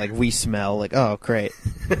tiger. Yeah, like we smell. Like, oh, great,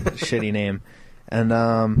 shitty name. And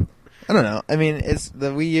I don't know. I mean, it's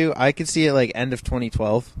the Wii U. I could see it like end of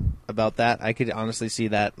 2012. About that, I could honestly see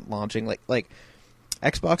that launching. Like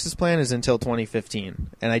Xbox's plan is until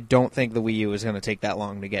 2015, and I don't think the Wii U is going to take that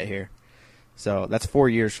long to get here. So that's 4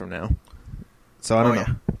 years from now. So I don't know.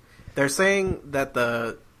 Yeah. They're saying that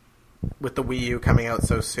with the Wii U coming out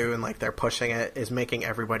so soon, like they're pushing it, is making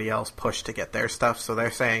everybody else push to get their stuff. So they're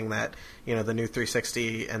saying that, the new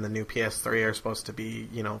 360 and the new PS3 are supposed to be,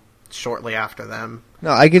 shortly after them.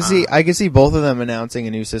 No, I could see both of them announcing a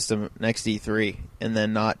new system next E3 and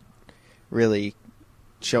then not really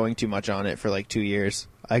showing too much on it for like 2 years.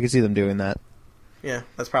 I could see them doing that. Yeah,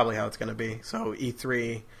 that's probably how it's going to be. So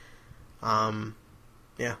E3,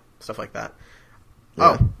 stuff like that.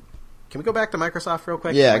 Yeah. Oh, can we go back to Microsoft real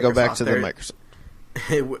quick? Yeah, go back to the Microsoft.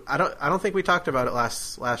 I don't think we talked about it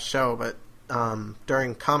last show, but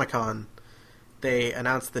during Comic-Con, they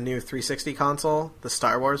announced the new 360 console, the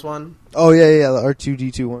Star Wars one. Oh yeah, the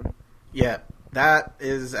R2-D2 one. Yeah, that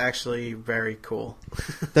is actually very cool.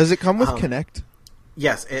 Does it come with Kinect?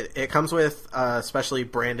 Yes, it comes with specially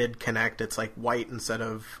branded Kinect. It's like white instead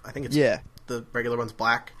of, I think it's the regular one's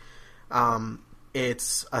black.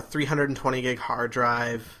 It's a 320 gig hard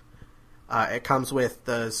drive. It comes with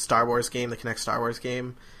the Star Wars game, the Kinect Star Wars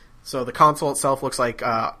game. So the console itself looks like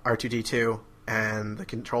R2-D2, and the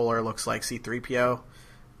controller looks like C-3PO.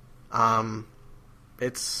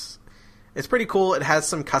 It's pretty cool. It has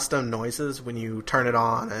some custom noises when you turn it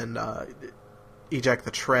on and eject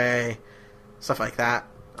the tray, stuff like that.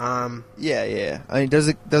 Yeah. I mean, does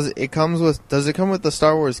it come with the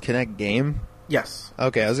Star Wars Kinect game? Yes.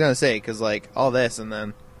 Okay, I was gonna say because like all this and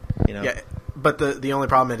then Yeah, but the only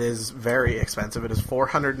problem, it is very expensive. It is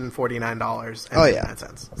 $449. Oh yeah.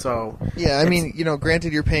 So yeah, I mean,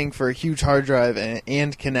 granted you're paying for a huge hard drive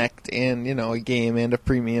and Kinect and a game and a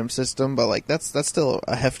premium system, but like that's still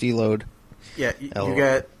a hefty load. Yeah, you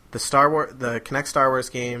get the Kinect Star Wars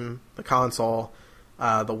game, the console,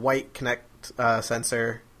 the white Kinect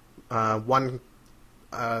sensor, one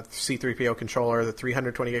C-3PO controller, the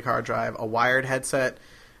 320 gig hard drive, a wired headset.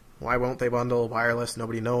 Why won't they bundle wireless?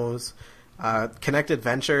 Nobody knows. Kinect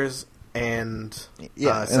Adventures and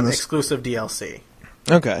some exclusive DLC.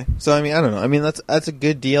 Okay, so I mean, I don't know. I mean, that's a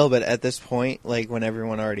good deal, but at this point, like when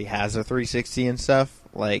everyone already has a 360 and stuff,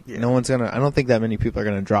 like no one's gonna. I don't think that many people are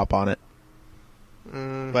gonna drop on it.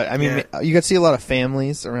 But I mean, you could see a lot of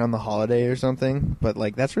families around the holiday or something. But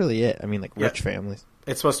like that's really it. I mean, like rich families.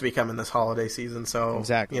 It's supposed to be coming this holiday season, so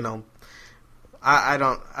exactly. I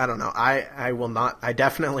don't know. I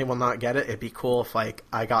definitely will not get it. It'd be cool if like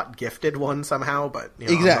I got gifted one somehow, but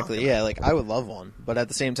exactly. Yeah, like I would love one, but at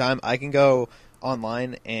the same time, I can go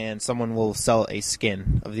online and someone will sell a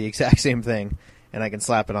skin of the exact same thing, and I can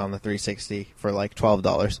slap it on the 360 for like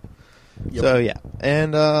 $12. Yep. So yeah,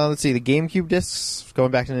 and let's see, the GameCube discs, going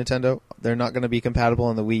back to Nintendo, they're not going to be compatible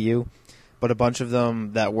on the Wii U, but a bunch of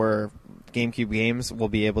them that were GameCube games will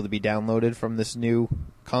be able to be downloaded from this new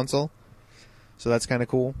console. So that's kind of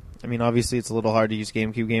cool. I mean, obviously it's a little hard to use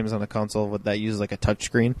GameCube games on a console that uses like a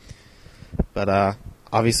touchscreen, but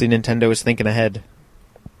obviously Nintendo is thinking ahead.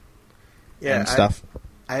 Yeah, and stuff.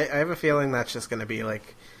 I have a feeling that's just going to be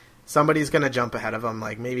like somebody's going to jump ahead of them.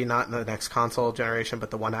 Like, maybe not in the next console generation,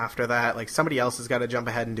 but the one after that. Like, somebody else has got to jump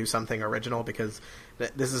ahead and do something original, because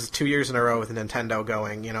this is 2 years in a row with Nintendo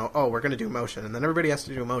going, oh, we're going to do motion, and then everybody has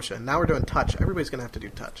to do motion. Now we're doing touch. Everybody's going to have to do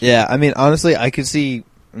touch. Yeah, I mean, honestly, I could see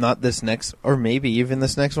not this next, or maybe even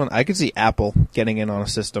this next one, I could see Apple getting in on a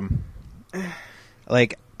system.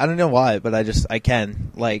 Like, I don't know why, but I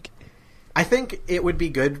can. Like, I think it would be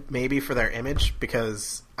good maybe for their image,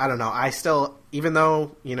 because, I don't know, I still, even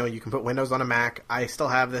though, you can put Windows on a Mac, I still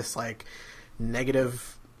have this, like,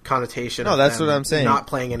 negative connotation no, of that's them what I'm saying. Not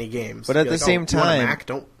playing any games. But at the same you want a time, Mac?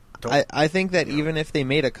 Don't I think that even if they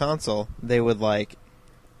made a console, they would, like,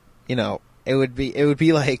 it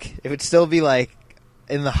would still be, like,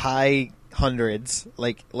 in the high hundreds,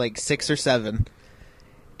 like 6 or 7,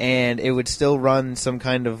 and it would still run some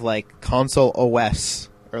kind of, like, console OS,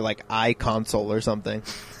 or like iConsole or something.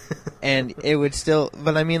 And it would still,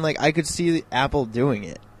 but I mean, like, I could see Apple doing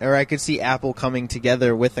it, or I could see Apple coming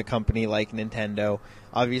together with a company like Nintendo.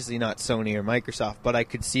 Obviously not Sony or Microsoft, but I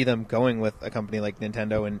could see them going with a company like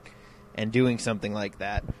Nintendo and doing something like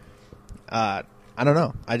that. I don't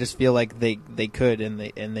know. I just feel like they could, and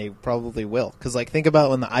they probably will. Because, like, think about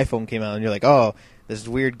when the iPhone came out, and you're like, oh, this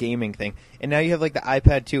weird gaming thing. And now you have, like, the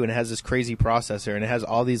iPad 2, and it has this crazy processor, and it has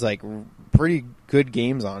all these, like, pretty good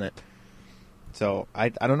games on it. So, I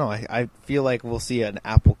don't know. I feel like we'll see an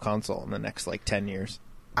Apple console in the next, like, 10 years.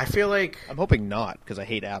 I feel like... I'm hoping not, because I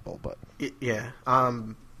hate Apple, but... Yeah.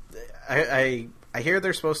 I hear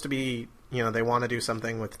they're supposed to be, they want to do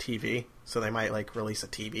something with TV, so they might, like, release a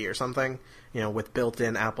TV or something, with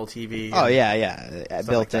built-in Apple TV. Oh, yeah.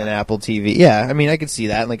 Built-in Apple TV. Yeah, I mean, I could see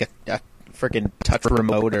that, like a freaking touch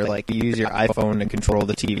remote, or, like, you use your iPhone to control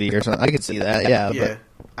the TV or something. I could see that, yeah. Yeah. But...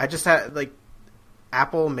 I just had, like,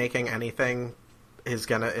 Apple making anything it's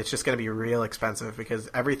just gonna be real expensive, because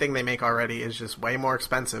everything they make already is just way more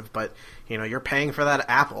expensive, but, you're paying for that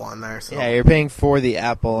Apple on there, so. Yeah, you're paying for the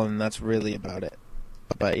Apple, and that's really about it.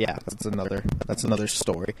 But yeah, that's another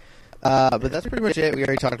story. But that's pretty much it. We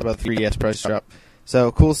already talked about 3DS price drop.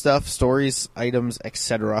 So, cool stuff, stories, items,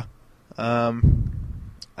 etc.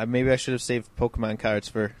 Maybe I should have saved Pokemon cards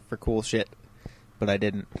for cool shit, but I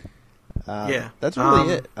didn't. Yeah. That's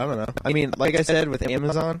really it. I don't know. I mean, like I said, with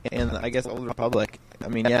Amazon and I guess Old Republic, I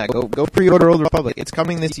mean, yeah, go pre-order Old Republic. It's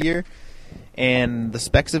coming this year, and the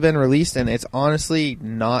specs have been released, and it's honestly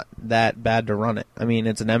not that bad to run it. I mean,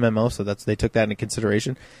 it's an MMO, so they took that into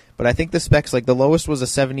consideration. But I think the specs, like, the lowest was a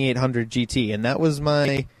 7800 GT, and that was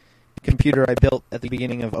my computer I built at the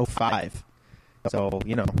beginning of 05. So,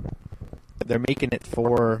 they're making it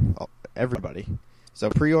for everybody. So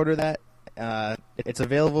pre-order that. It's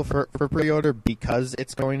available for pre-order because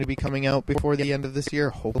it's going to be coming out before the end of this year.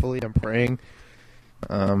 Hopefully, I'm praying.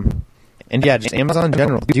 And yeah, just Amazon in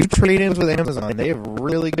general. Do trade-ins with Amazon. They have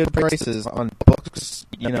really good prices on books,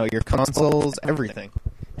 your consoles, everything.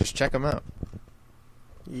 Just check them out.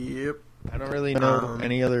 Yep. I don't really know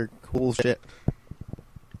any other cool shit.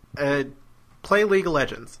 Play League of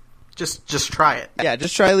Legends. Just try it. Yeah,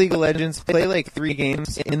 just try League of Legends. Play, like, 3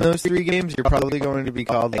 games. In those 3 games, you're probably going to be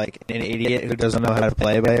called, like, an idiot who doesn't know how to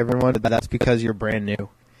play by everyone, but that's because you're brand new.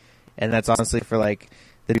 And that's honestly for, like,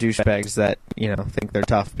 the douchebags that, think they're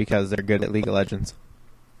tough because they're good at League of Legends.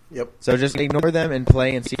 Yep. So just ignore them and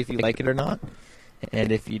play and see if you like it or not.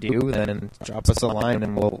 And if you do, then drop us a line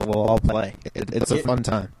and we'll all play. It's a fun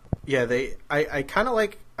time. Yeah, I kind of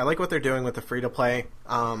like what they're doing with the free-to-play.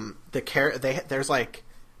 There's, like,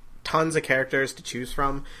 tons of characters to choose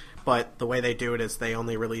from, but the way they do it is they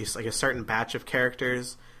only release, like, a certain batch of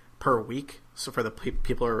characters per week, so for the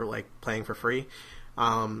people who are, like, playing for free.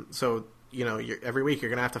 So, every week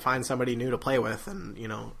you're gonna have to find somebody new to play with, and,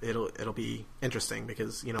 it'll be interesting,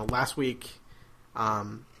 because, last week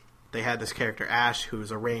they had this character Ash,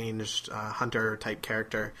 who's a ranged hunter type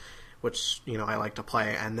character, which, I like to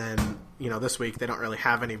play, and then, this week they don't really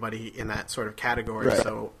have anybody in that sort of category, right.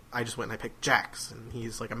 So I just went and I picked Jax, and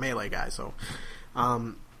he's like a melee guy, so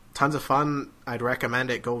tons of fun. I'd recommend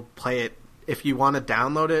it. Go play it. If you want to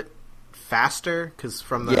download it faster, because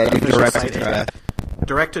from the official site,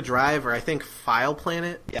 direct to drive, or I think File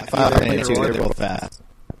Planet. Yeah, File Planet too, they're both fast.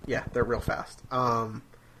 Yeah, they're real fast. And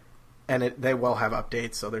they will have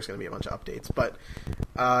updates, so there's going to be a bunch of updates, but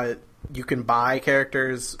you can buy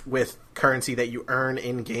characters with currency that you earn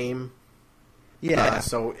in game. Yeah.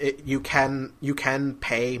 So you can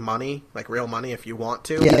pay money, like real money, if you want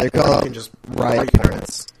to. Yeah, they're called you can just ride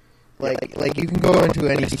cards. Like you can go into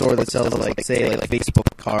any store that sells like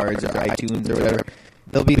Facebook cards or iTunes or whatever.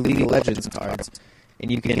 There'll be League of Legends cards, and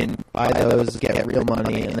you can buy those, get real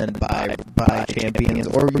money, and then buy champions.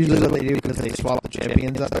 Or usually what they do, because they swap the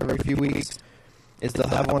champions up every few weeks, is they'll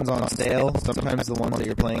have ones on sale. Sometimes the ones that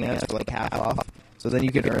you're playing as are like half off. So then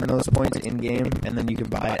you can earn those points in-game, and then you can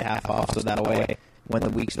buy it half off, so that way, when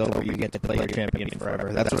the week's over, you get to play your champion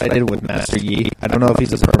forever. That's what I did with Master Yi. I don't know if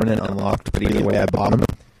he's a permanent unlocked, but either way, I bought him.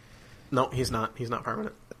 No, he's not. He's not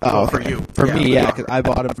permanent. Oh, for you. For me, yeah, because I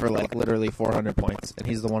bought him for like literally 400 points, and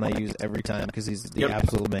he's the one I use every time because he's the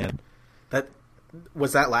absolute man.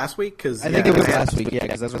 Was that last week? Cause, I think it was last week, yeah,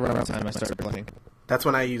 because that's around the time I started playing. That's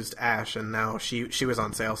when I used Ashe, and now she was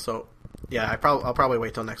on sale, so... Yeah, I'll probably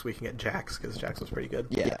wait till next week and get Jax, because Jax was pretty good.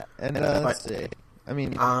 Yeah, and let's see. I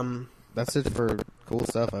mean, that's it for cool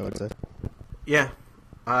stuff, I would say. Yeah.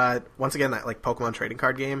 Once again, that like Pokemon trading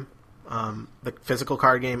card game, the physical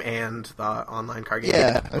card game and the online card game.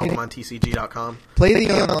 Yeah, PokemonTCG.com. Play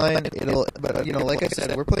the online. But like I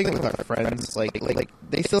said, we're playing it with our friends. Like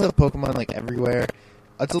they still have Pokemon like everywhere.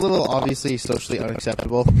 It's a little obviously socially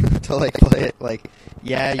unacceptable to like play it. Like,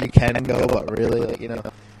 yeah, you can go, but really, like,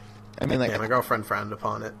 I mean, like, my girlfriend frowned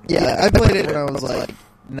upon it. Yeah, I played it when I was like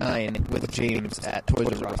 9 with James at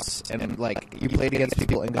Toys R Us, and like you played against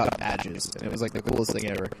people and got badges, and it was like the coolest thing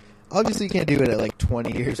ever. Obviously, you can't do it at like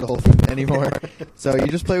 20 years old anymore, so you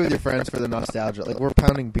just play with your friends for the nostalgia. Like, we're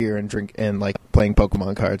pounding beer and drink and like playing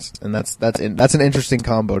Pokemon cards, and that's an interesting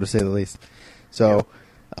combo to say the least. So,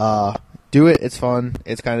 do it. It's fun.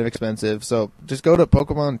 It's kind of expensive, so just go to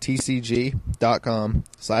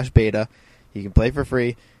PokemonTCG.com/beta. You can play for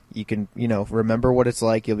free. You can, remember what it's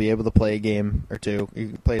like. You'll be able to play a game or two. You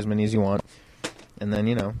can play as many as you want. And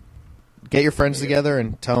then, get your friends together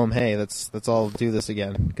and tell them, hey, let's all do this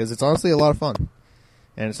again. Because it's honestly a lot of fun.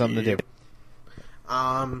 And it's something to do.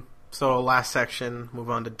 So last section, move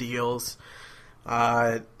on to deals.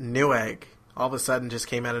 Newegg, all of a sudden just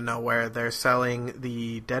came out of nowhere. They're selling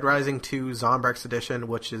the Dead Rising 2 Zombrex edition,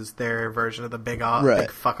 which is their version of the big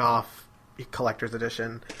fuck off collector's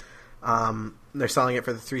edition. They're selling it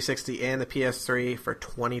for the 360 and the PS3 for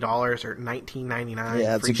 $20 or $19.99.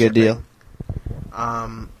 Yeah, that's a good deal.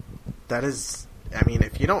 That is, I mean,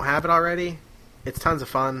 if you don't have it already, it's tons of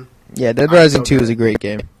fun. Yeah, Dead Rising 2 is a great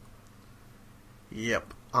game.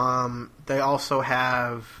 Yep. They also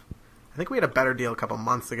have, I think we had a better deal a couple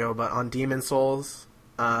months ago, but on Demon Souls,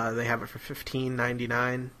 they have it for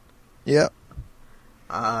 $15.99. Yep.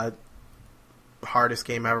 Hardest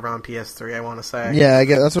game ever on PS3, I want to say. Yeah, I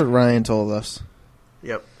guess that's what Ryan told us.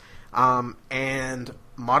 Yep. And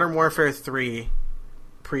Modern Warfare 3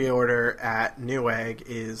 pre-order at Newegg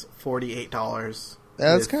is $48.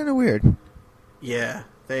 That's kind of weird. Yeah,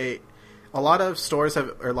 a lot of stores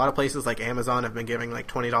a lot of places like Amazon have been giving like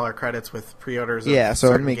 $20 credits with pre-orders. Yeah,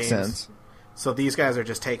 so it makes games. sense. So these guys are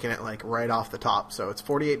just taking it like right off the top. So it's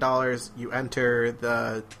 $48. You enter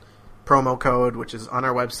the promo code, which is on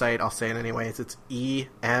our website. I'll say it anyways. It's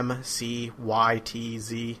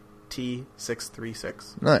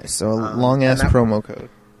EMCYTZT636. Nice. So a long-ass promo code.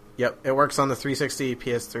 Yep. It works on the 360,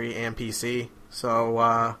 PS3, and PC.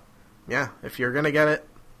 So, yeah, if you're going to get it,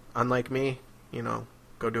 unlike me, go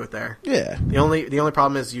do it there. Yeah. The only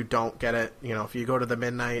problem is you don't get it. If you go to the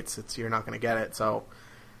midnights, you're not going to get it. So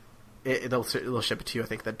it'll ship it to you, I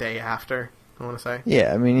think, the day after. I want to say.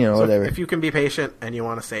 Yeah, I mean, whatever. If you can be patient and you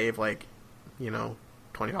want to save, like, $20,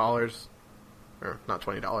 or not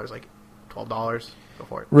 $20, like $12, go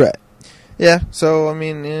for it. Right. Yeah, so, I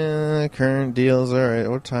mean, current deals, alright,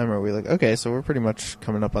 what time are we? Okay, so we're pretty much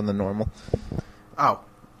coming up on the normal. Oh.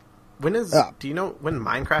 Do you know when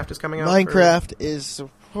Minecraft is coming out? Minecraft is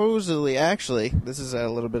supposedly, actually, this is a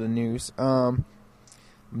little bit of news,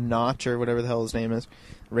 Notch, or whatever the hell his name is,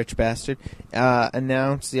 rich bastard,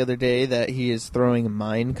 announced the other day that he is throwing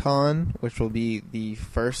Minecon, which will be the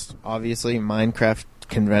first, obviously, Minecraft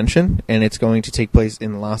convention, and it's going to take place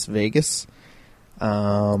in Las Vegas.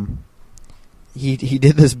 He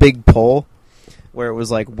did this big poll where it was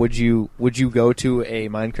like, would you go to a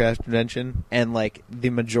Minecraft convention? And like the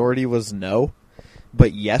majority was no,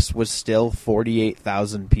 but yes was still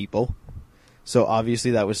 48,000 people. So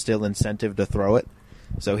obviously that was still incentive to throw it.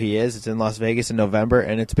 So he is. It's in Las Vegas in November,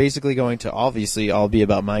 and it's basically going to obviously all be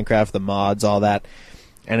about Minecraft, the mods, all that.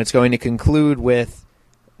 And it's going to conclude with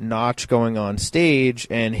Notch going on stage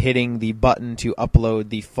and hitting the button to upload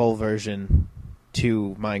the full version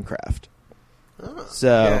to Minecraft. Oh,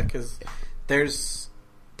 so yeah, because there's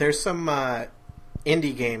some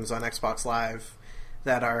indie games on Xbox Live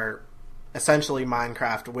that are essentially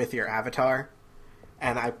Minecraft with your avatar,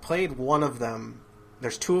 and I played one of them.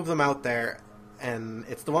 There's two of them out there, and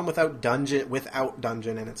it's the one without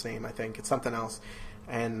dungeon in its name. I think it's something else,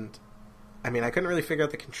 and I mean I couldn't really figure out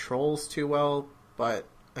the controls too well, but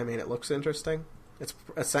I mean it looks interesting. It's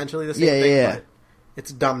essentially the same thing, but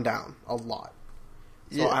it's dumbed down a lot.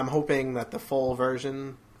 So I'm hoping that the full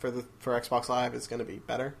version for Xbox Live is going to be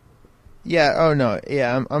better. Yeah. Oh no.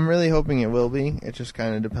 Yeah. I'm really hoping it will be. It just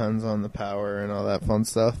kind of depends on the power and all that fun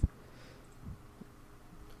stuff.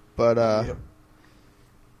 But Yep.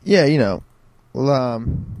 yeah, we'll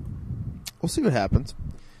see what happens.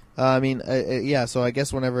 Yeah. So I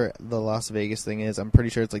guess whenever the Las Vegas thing is, I'm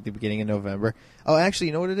pretty sure it's like the beginning of November. Oh, actually,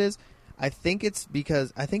 you know what it is? I think it's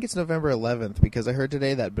November 11th because I heard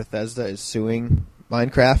today that Bethesda is suing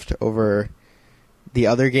Minecraft over the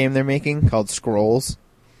other game they're making called Scrolls.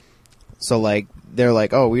 So like they're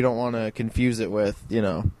like, oh, we don't want to confuse it with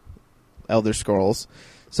Elder Scrolls.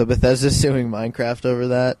 So Bethesda's suing Minecraft over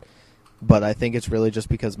that. But I think it's really just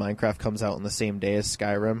because Minecraft comes out on the same day as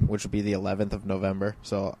Skyrim, which will be the 11th of November.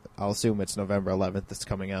 So I'll assume it's November 11th that's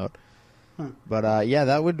coming out. But yeah,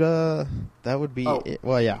 that would be it.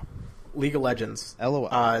 Well, yeah. League of Legends.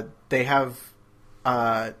 LOL. They have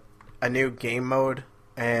a new game mode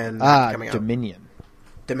and coming out.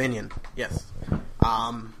 Dominion. Yes.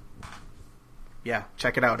 Yeah,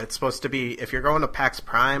 check it out. It's supposed to be, if you're going to PAX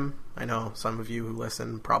Prime, I know some of you who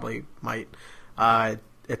listen probably might,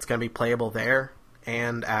 it's going to be playable there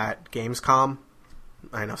and at Gamescom.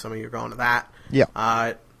 I know some of you are going to that.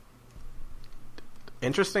 Yeah.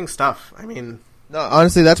 Interesting stuff. I mean... No,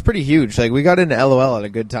 honestly, that's pretty huge. Like, we got into LOL at a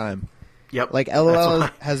good time. Yep. Like, LOL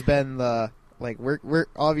has been the... Like, we're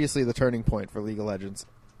obviously the turning point for League of Legends.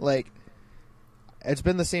 Like... It's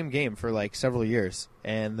been the same game for like several years,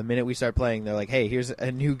 and the minute we start playing, they're like, "Hey, here's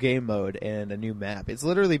a new game mode and a new map." It's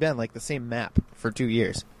literally been like the same map for 2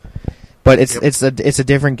 years, but it's a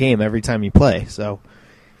different game every time you play. So,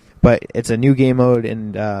 but it's a new game mode,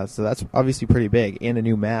 and so that's obviously pretty big, and a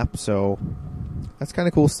new map. So that's kind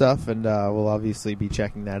of cool stuff, and we'll obviously be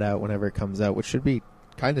checking that out whenever it comes out, which should be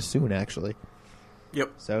kind of soon, actually.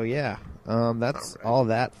 Yep. So yeah, that's all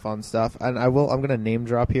that fun stuff, and I'm gonna name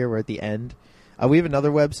drop here. We're at the end. We have another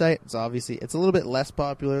website. It's a little bit less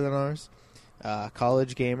popular than ours.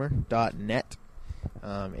 collegegamer.net.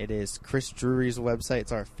 It is Chris Drury's website.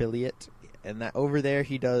 It's our affiliate, and that over there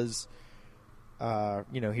he does.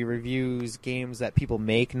 He reviews games that people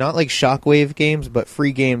make, not like Shockwave games, but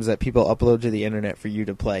free games that people upload to the internet for you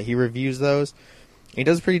to play. He reviews those. He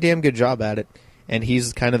does a pretty damn good job at it, and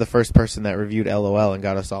he's kind of the first person that reviewed LOL and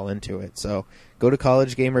got us all into it. So go to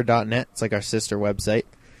collegegamer.net. It's like our sister website.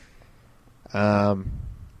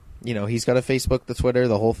 He's got a Facebook, the Twitter,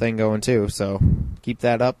 the whole thing going too. So keep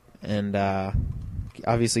that up, and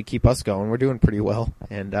obviously keep us going. We're doing pretty well,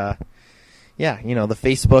 and the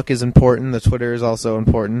Facebook is important. The Twitter is also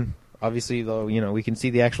important. Obviously, though, we can see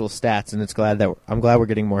the actual stats, and I'm glad we're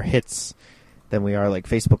getting more hits than we are like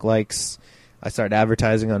Facebook likes. I started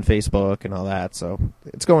advertising on Facebook and all that, so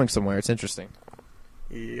it's going somewhere. It's interesting.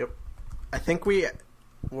 Yep. I think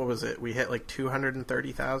what was it? We hit like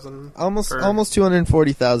 230,000? Almost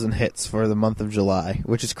 240,000 hits for the month of July,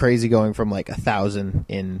 which is crazy going from like 1,000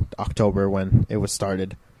 in October when it was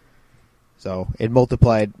started. So it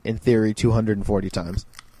multiplied, in theory, 240 times.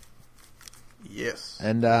 Yes.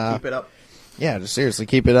 And keep it up. Yeah, just seriously,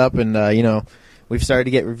 keep it up. And, we've started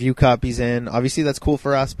to get review copies in. Obviously, that's cool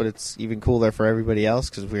for us, but it's even cooler for everybody else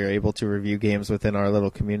because we are able to review games within our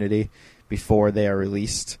little community before they are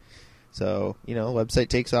released. So, website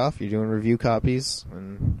takes off, you're doing review copies,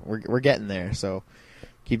 and we're getting there. So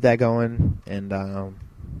keep that going. And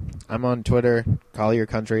I'm on Twitter, Call Your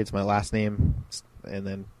Country. It's my last name, and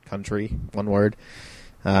then country, one word.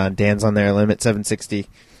 Dan's on there, Limit 760.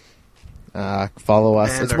 Follow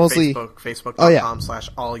us. And it's our mostly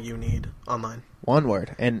Facebook.com/allyouneed online. One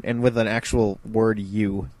word, and with an actual word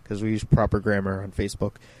 "you," because we use proper grammar on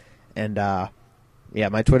Facebook. And my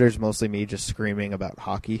Twitter's mostly me just screaming about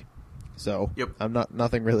hockey. So yep. I'm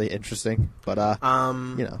nothing really interesting, but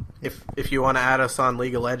if you want to add us on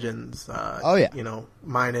League of Legends,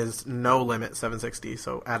 mine is No Limit 760.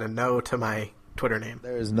 So add a no to my Twitter name.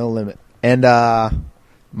 There is no limit, and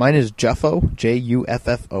mine is Juffo,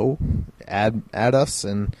 Juffo. Add us,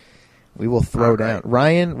 and we will throw down.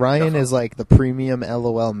 Ryan Juffo is like the premium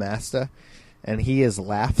LOL master, and he is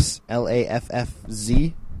Laughs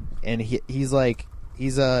LAFFZ, and he's a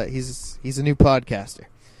new podcaster.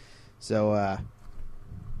 So,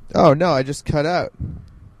 oh no, I just cut out.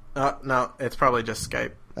 No, it's probably just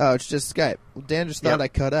Skype. Oh, it's just Skype. Well, Dan just thought I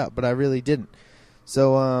cut out, but I really didn't.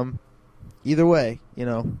 So, either way,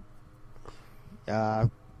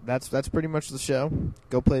 that's pretty much the show.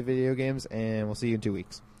 Go play video games, and we'll see you in 2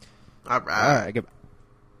 weeks. All right. Goodbye.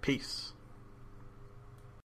 Peace.